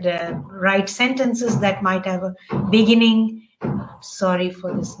 and write sentences that might have a beginning. Sorry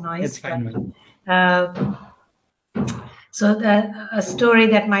for this noise. It's fine. So a story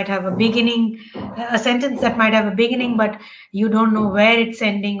that might have a beginning, a sentence that might have a beginning, but you don't know where it's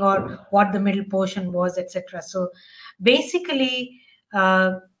ending or what the middle portion was, etc. So basically,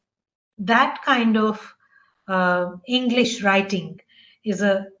 that kind of English writing is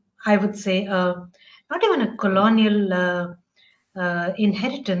I would say, not even a colonial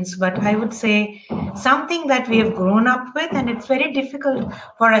inheritance, but I would say something that we have grown up with, and it's very difficult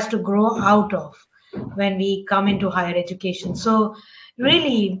for us to grow out of when we come into higher education. So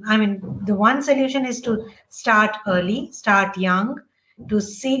really, I mean, the one solution is to start early, start young, to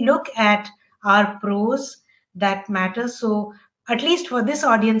look at our pros that matter. So at least for this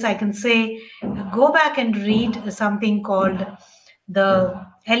audience, I can say, go back and read something called The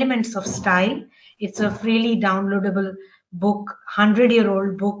Elements of Style. It's a freely downloadable book,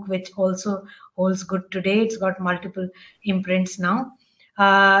 100-year-old book, which also holds good today. It's got multiple imprints now.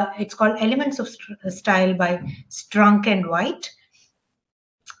 It's called Elements of Style by Strunk and White.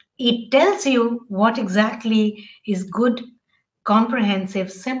 It tells you what exactly is good,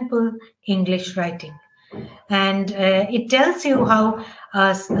 comprehensive, simple English writing. And it tells you how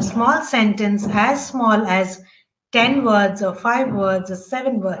a small sentence, as small as 10 words or 5 words or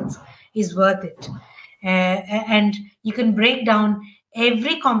 7 words, is worth it. And you can break down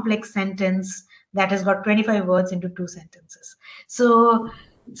every complex sentence that has got 25 words into 2 sentences. So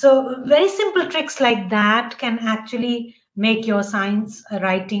very simple tricks like that can actually make your science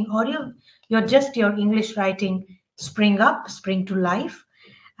writing or your English writing spring to life.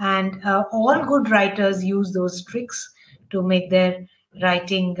 And all good writers use those tricks to make their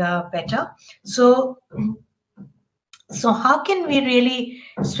writing better. So how can we really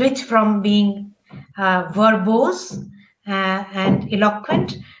switch from being verbose and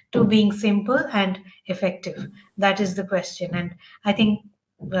eloquent to being simple and effective? That is the question. And I think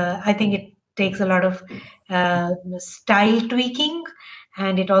it takes a lot of style tweaking,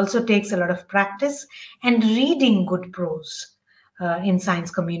 and it also takes a lot of practice and reading good prose in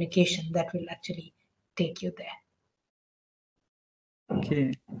science communication that will actually take you there.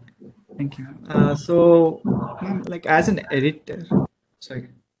 Okay, thank you. So, ma'am, like as an editor, sorry.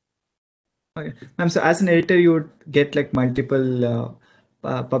 Okay. Ma'am, so as an editor, you would get like multiple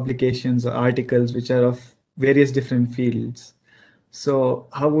publications or articles which are of various different fields. So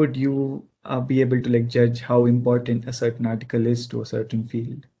how would you be able to like judge how important a certain article is to a certain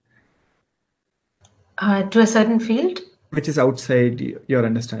field, To a certain field. which is outside your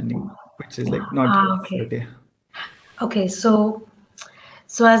understanding, which is like not your Okay. forte? Okay. So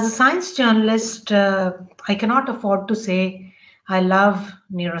as a science journalist, I cannot afford to say I love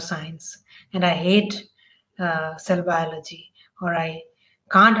neuroscience and I hate cell biology, or I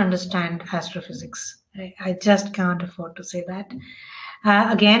can't understand astrophysics. I just can't afford to say that.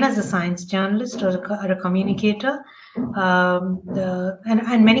 Again, as a science journalist or a communicator,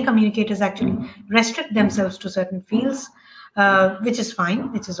 and many communicators actually restrict themselves to certain fields, which is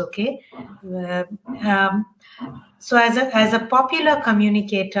fine, which is okay. Uh, um, so as a popular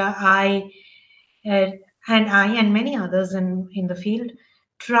communicator, uh, I and many others in the field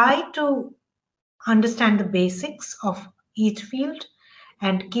try to understand the basics of each field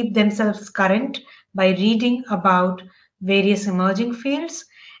and keep themselves current by reading about various emerging fields,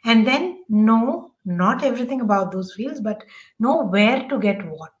 and then know not everything about those fields but know where to get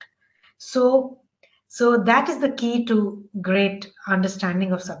what. So so that is the key to great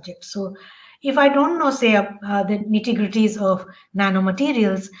understanding of subjects. So if I don't know, say, the nitty gritties of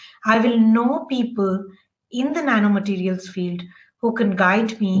nanomaterials, I will know people in the nanomaterials field who can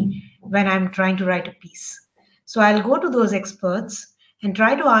guide me when I'm trying to write a piece. So I'll go to those experts and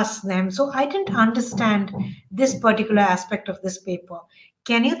try to ask them, so I didn't understand this particular aspect of this paper.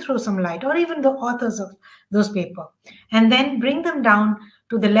 Can you throw some light, or even the authors of those paper, and then bring them down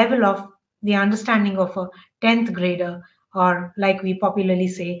to the level of the understanding of a 10th grader, or like we popularly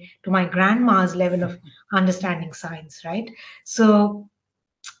say, to my grandma's level of understanding science, right? So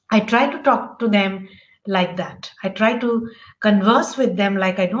I try to talk to them like that. I try to converse with them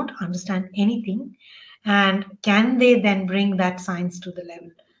like I don't understand anything. And can they then bring that science to the level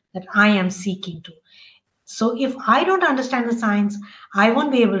that I am seeking to? So if I don't understand the science, I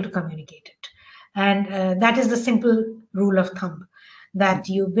won't be able to communicate it. And that is the simple rule of thumb, that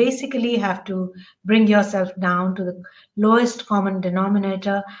you basically have to bring yourself down to the lowest common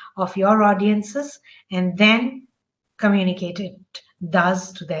denominator of your audiences and then communicate it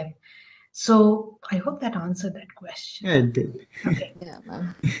thus to them. So I hope that answered that question. Yeah, it did. Okay. Yeah,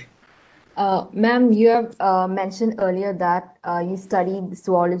 ma'am. Ma'am, you have mentioned earlier that you studied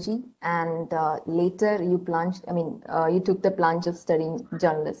zoology and later you plunged, you took the plunge of studying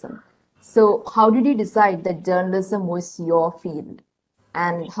journalism. So, how did you decide that journalism was your field?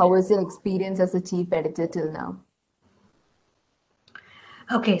 And how was your experience as a chief editor till now?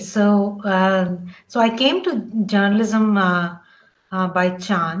 Okay, so I came to journalism by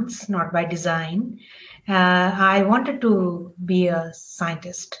chance, not by design. I wanted to be a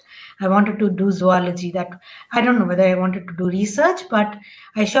scientist. I wanted to do zoology. That I don't know whether I wanted to do research, but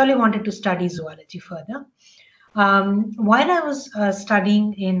I surely wanted to study zoology further. While I was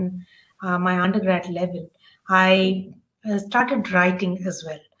studying in my undergrad level, I started writing as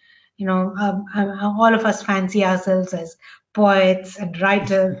well. All of us fancy ourselves as poets and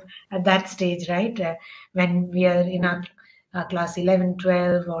writers at that stage, right? When we are in our class 11,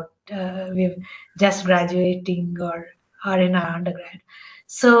 12, or we're just graduating or are in our undergrad.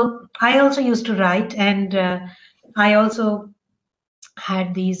 So I also used to write, and I also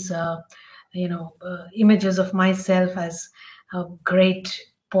had these images of myself as a great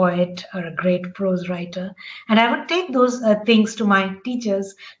poet or a great prose writer. And I would take those things to my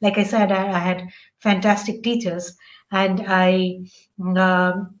teachers. Like I said, I had fantastic teachers, and I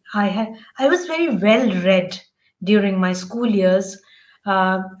was very well read during my school years.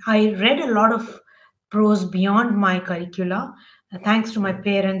 I read a lot of prose beyond my curricula, thanks to my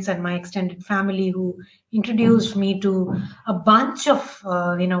parents and my extended family who introduced me to a bunch of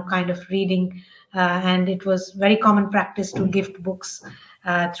kind of reading, and it was very common practice to gift books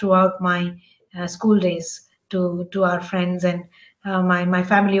throughout my school days to our friends, and my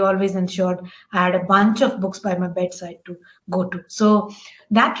family always ensured I had a bunch of books by my bedside to go to. So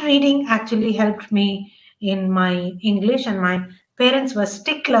that reading actually helped me in my English, and my parents were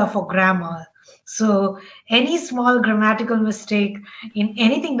stickler for grammar. So any small grammatical mistake in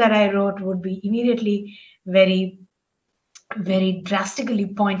anything that I wrote would be immediately very very drastically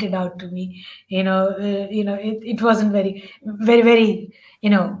pointed out to me. It wasn't very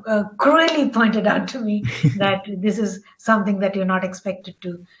cruelly pointed out to me that this is something that you're not expected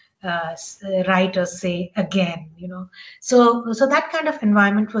to write or say again. So that kind of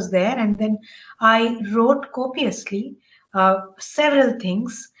environment was there, and then I wrote copiously several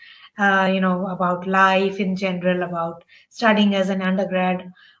things, about life in general, about studying as an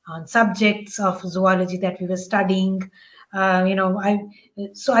undergrad, on subjects of zoology that we were studying. I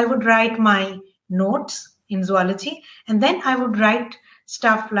would write my notes in zoology, and then I would write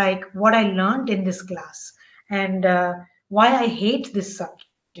stuff like what I learned in this class, and why I hate this subject,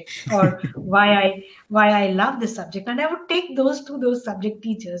 or why I love this subject. And I would take those to those subject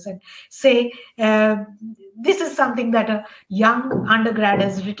teachers and say, this is something that a young undergrad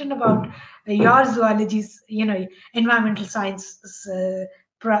has written about your zoology's, environmental science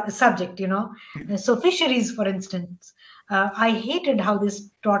subject. So fisheries, for instance, I hated how this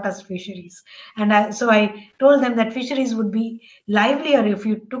taught us fisheries. And so I told them that fisheries would be livelier if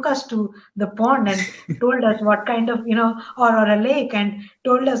you took us to the pond and told us what kind of, or a lake, and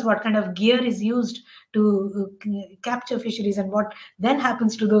told us what kind of gear is used to capture fisheries, and what then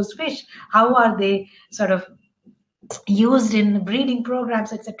happens to those fish. How are they sort of used in breeding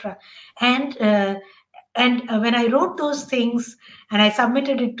programs, etc. And when I wrote those things and I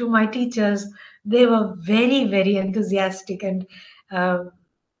submitted it to my teachers, they were very, very enthusiastic, and I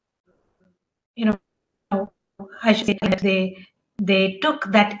should say that they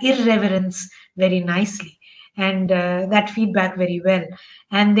took that irreverence very nicely, and that feedback very well.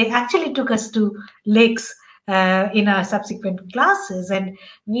 And they actually took us to lakes in our subsequent classes, and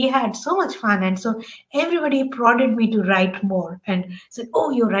we had so much fun. And so everybody prodded me to write more and said,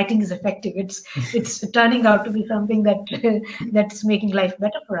 "Oh, your writing is effective. It's turning out to be something that that's making life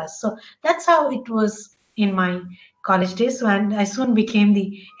better for us." So that's how it was in my college days. So, and I soon became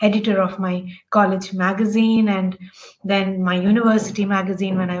the editor of my college magazine, and then my university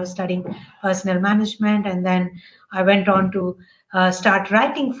magazine when I was studying personal management. And then I went on to start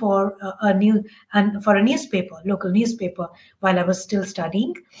writing for for a newspaper, local newspaper, while I was still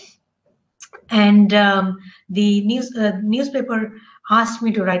studying. And the newspaper asked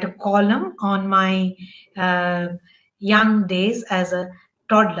me to write a column on my uh, young days as a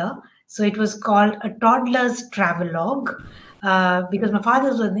toddler. So it was called A Toddler's Travelogue, because my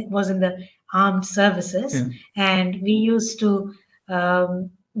father was in the armed services, and we used to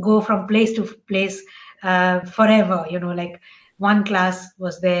go from place to place forever. Like one class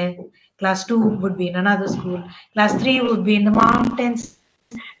was there, class 2 would be in another school, class 3 would be in the mountains,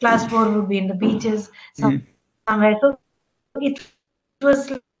 class 4 would be in the beaches somewhere. So it was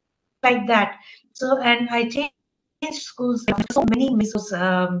like that. So, and I changed schools. So many memories of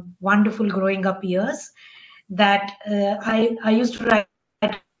those wonderful growing up years that I used to write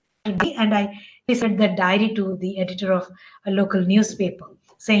a diary, and I basically sent that diary to the editor of a local newspaper,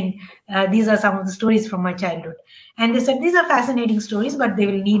 saying, these are some of the stories from my childhood. And they said, these are fascinating stories, but they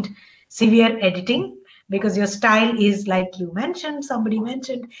will need severe editing, because your style is, like somebody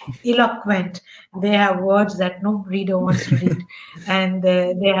mentioned, eloquent. They have words that no reader wants to read, and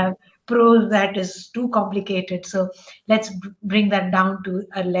they have prose that is too complicated. So let's bring that down to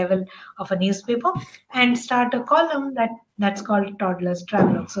a level of a newspaper and start a column that's called Toddler's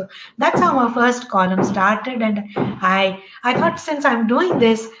Travelogue. So that's how my first column started. And I thought, since I'm doing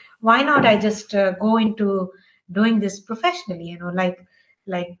this, why not I just go into doing this professionally,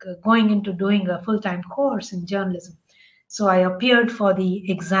 like going into doing a full-time course in journalism. So I appeared for the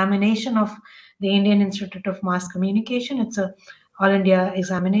examination of the Indian Institute of Mass Communication. It's a all India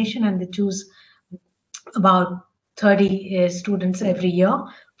examination, and they choose about 30 students every year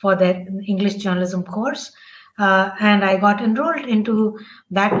for their English journalism course. And I got enrolled into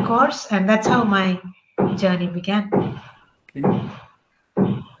that course, and that's how my journey began. Okay.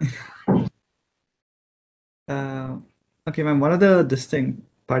 Uh, okay, ma'am. One of the this thing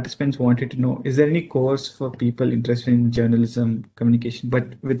participants wanted to know: is there any course for people interested in journalism, communication,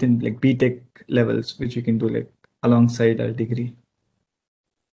 but within like BTech levels, which you can do like alongside our degree?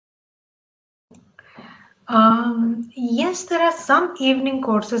 Yes, there are some evening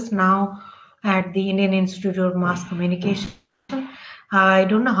courses now at the Indian Institute of Mass Communication. I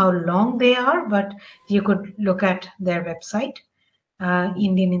don't know how long they are, but you could look at their website,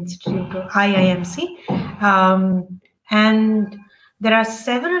 Indian Institute of IIMC. And there are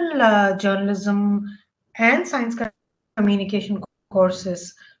several journalism and science communication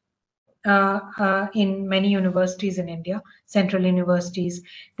courses in many universities in India, central universities.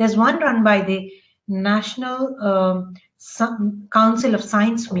 There's one run by the National Council of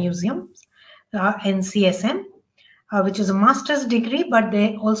Science Museums, NCSM, which is a master's degree, but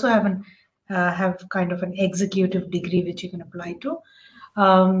they also have kind of an executive degree which you can apply to.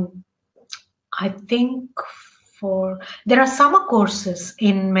 Um, I think there are summer courses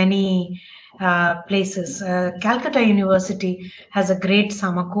in many places. Calcutta University has a great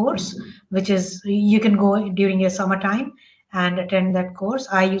summer course, which is you can go during your summertime and attend that course.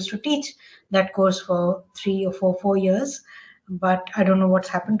 I used to teach that course for 3 or 4 years, but I don't know what's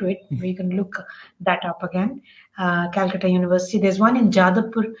happened to it. You can look that up again. Calcutta University. There's one in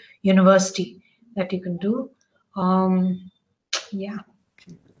Jadavpur University that you can do. Yeah.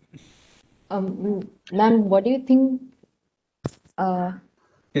 Ma'am, what do you think?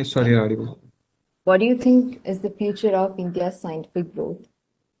 Yeah, sorry, audible. What do you think is the future of India's scientific growth?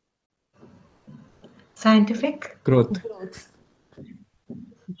 Scientific Growth.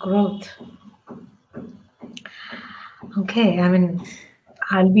 growth. Okay, I mean,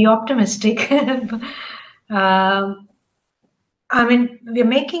 I'll be optimistic. I mean, we're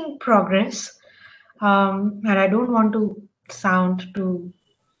making progress, and I don't want to sound too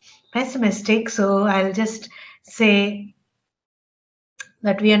pessimistic, so I'll just say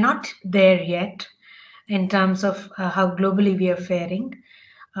that we are not there yet in terms of how globally we are faring.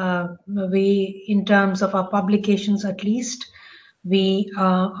 In terms of our publications, at least, we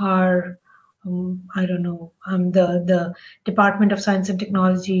are. I don't know. The Department of Science and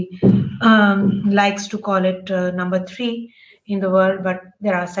Technology likes to call it number three in the world, but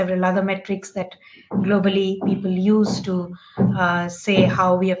there are several other metrics that globally people use to say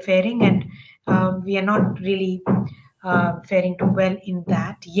how we are faring, and we are not really faring too well in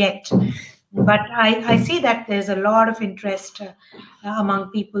that yet. But I see that there's a lot of interest among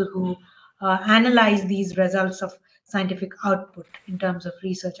people who analyze these results of scientific output in terms of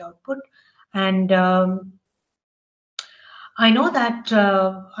research output. And I know that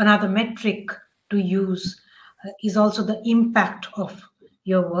another metric to use is also the impact of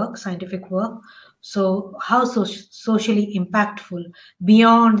your work, scientific work. So, how socially impactful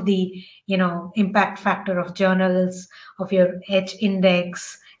beyond the impact factor of journals, of your H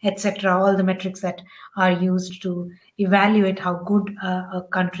index, etc. All the metrics that are used to evaluate how good a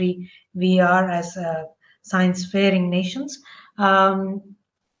country we are as science-faring nations. Um,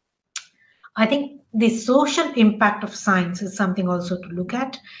 I think the social impact of science is something also to look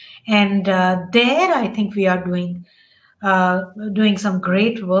at, and there I think we are doing some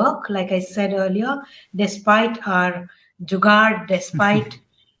great work. Like I said earlier, despite our jugaad, despite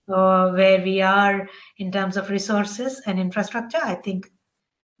where we are in terms of resources and infrastructure, I think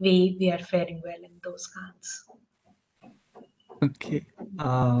we are faring well in those counts. Okay.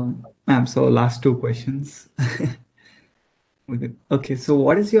 Ma'am, so last two questions. Okay, so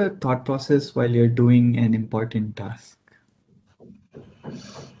what is your thought process while you're doing an important task?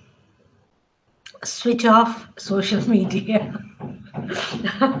 Switch off social media.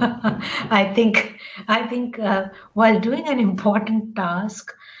 I think while doing an important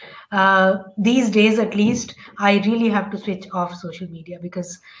task, these days at least, I really have to switch off social media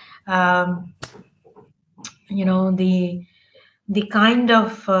because um, the kind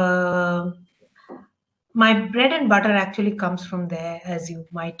of my bread and butter actually comes from there, as you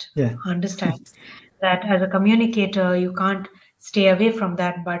might Yeah. understand. That as a communicator, you can't stay away from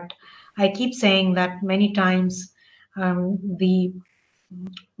that. But I keep saying that many times, the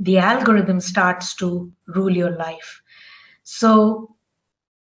algorithm starts to rule your life. So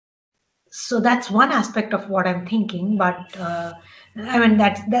so that's one aspect of what I'm thinking. But I mean,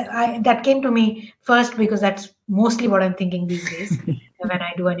 that came to me first because that's mostly what I'm thinking these days when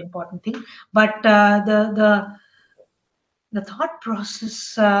I do an important thing. But the thought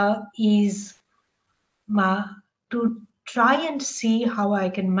process is uh, to try and see how I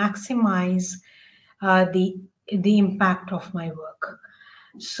can maximize the impact of my work.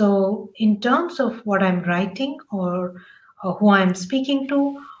 So, in terms of what I'm writing who I am speaking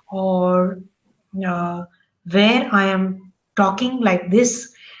to, or where I am talking like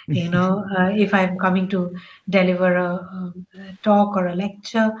this. If I'm coming to deliver a talk or a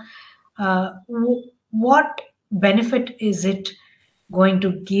lecture, what benefit is it going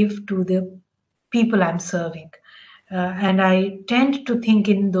to give to the people I'm serving? And I tend to think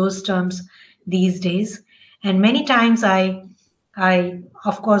in those terms these days. And many times I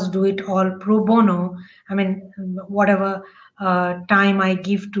of course do it all pro bono. I mean, whatever time I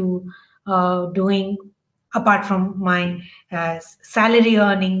give to doing, apart from my salary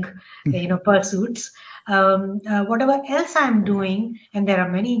earning, pursuits, whatever else I'm doing, and there are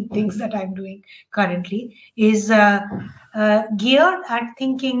many things that I'm doing currently, is geared at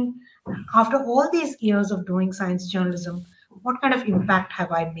thinking, after all these years of doing science journalism, what kind of impact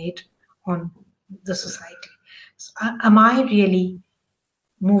have I made on the society? So, am I really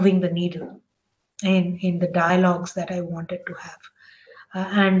moving the needle in the dialogues that I wanted to have?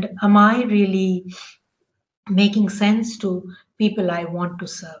 And am I really making sense to people I want to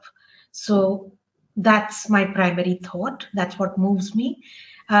serve? So that's my primary thought. That's what moves me.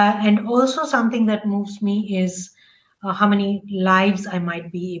 And also, something that moves me is how many lives I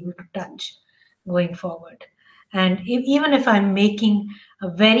might be able to touch going forward. And even if I'm making a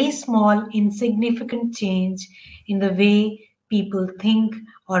very small, insignificant change in the way people think,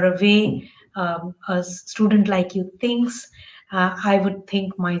 or a way a student like you thinks, I would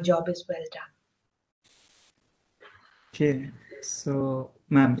think my job is well done. Okay, so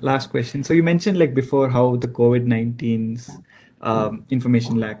ma'am, last question. So you mentioned like before how the COVID-19's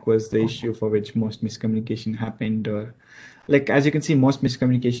information lack was the issue for which most miscommunication happened, or like as you can see, most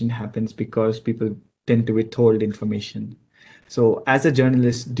miscommunication happens because people tend to withhold information. So as a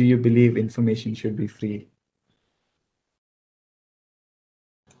journalist, do you believe information should be free?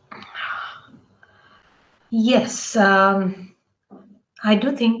 Yes, I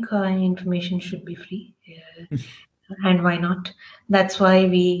do think information should be free, and why not? That's why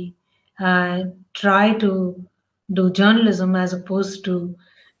we uh, try to do journalism as opposed to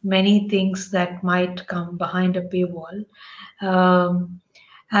many things that might come behind a paywall. Um,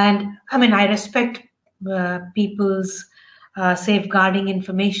 and I mean, I respect people's safeguarding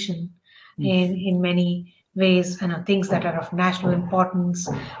information in many ways, and things that are of national importance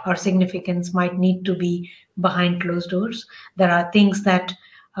or significance might need to be behind closed doors. There are things that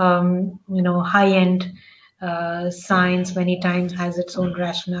high end science many times has its own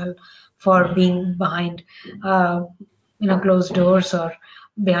rationale for being behind closed doors or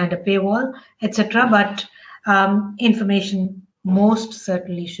behind a paywall, etc. But information most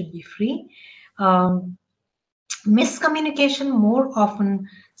certainly should be free. um, Miscommunication more often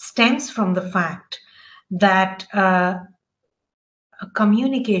stems from the fact that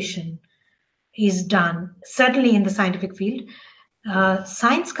communication is done, certainly in the scientific field.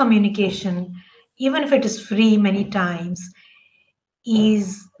 Science communication, even if it is free many times,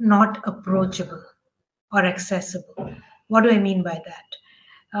 is not approachable or accessible. What do I mean by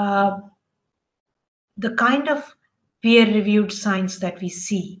that? The kind of peer reviewed science that we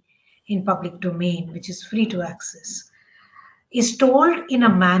see in public domain, which is free to access, is told in a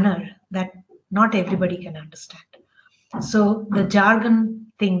manner that not everybody can understand. So the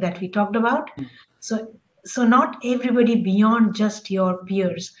jargon thing that we talked about, so so not everybody beyond just your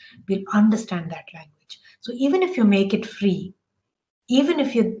peers will understand that language. So even if you make it free, even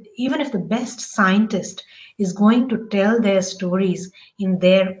if the best scientist is going to tell their stories in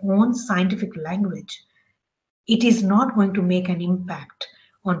their own scientific language, it is not going to make an impact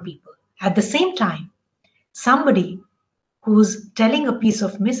on people. At the same time, somebody who's telling a piece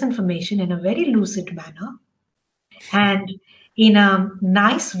of misinformation in a very lucid manner and in a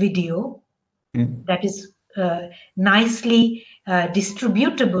nice video Yeah, that is nicely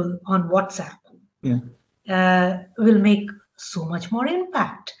distributable on WhatsApp yeah. will make so much more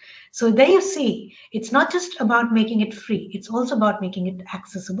impact. So there you see, it's not just about making it free, it's also about making it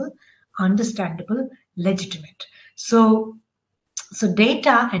accessible, understandable, legitimate. So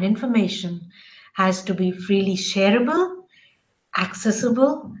data and information has to be freely shareable,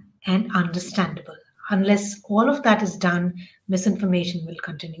 accessible, and understandable. Unless all of that is done, misinformation will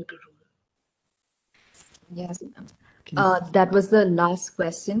continue to rule. Yes, ma'am. Okay. That was the last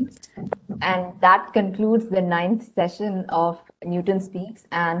question. And that concludes the ninth session of Newton Speaks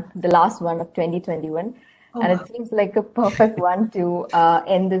and the last one of 2021. Oh, And wow. it seems like a perfect one to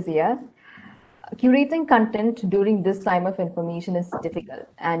end this year. Curating content during this time of information is difficult,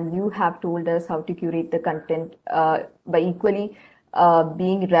 and you have told us how to curate the content by equally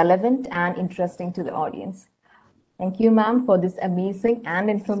being relevant and interesting to the audience. Thank you, ma'am, for this amazing and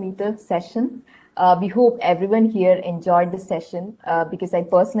informative session. We hope everyone here enjoyed the session because I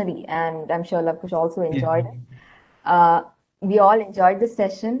personally, and I'm sure Lavkush also enjoyed it. We all enjoyed the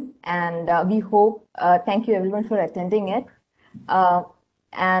session, and we hope, thank you everyone for attending it. Uh,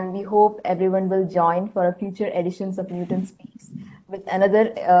 and we hope everyone will join for a future editions of Newton Speaks with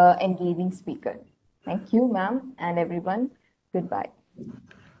another engaging speaker. Thank you, ma'am, and everyone. Goodbye.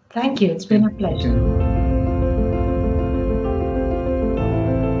 Thank you. It's been a pleasure.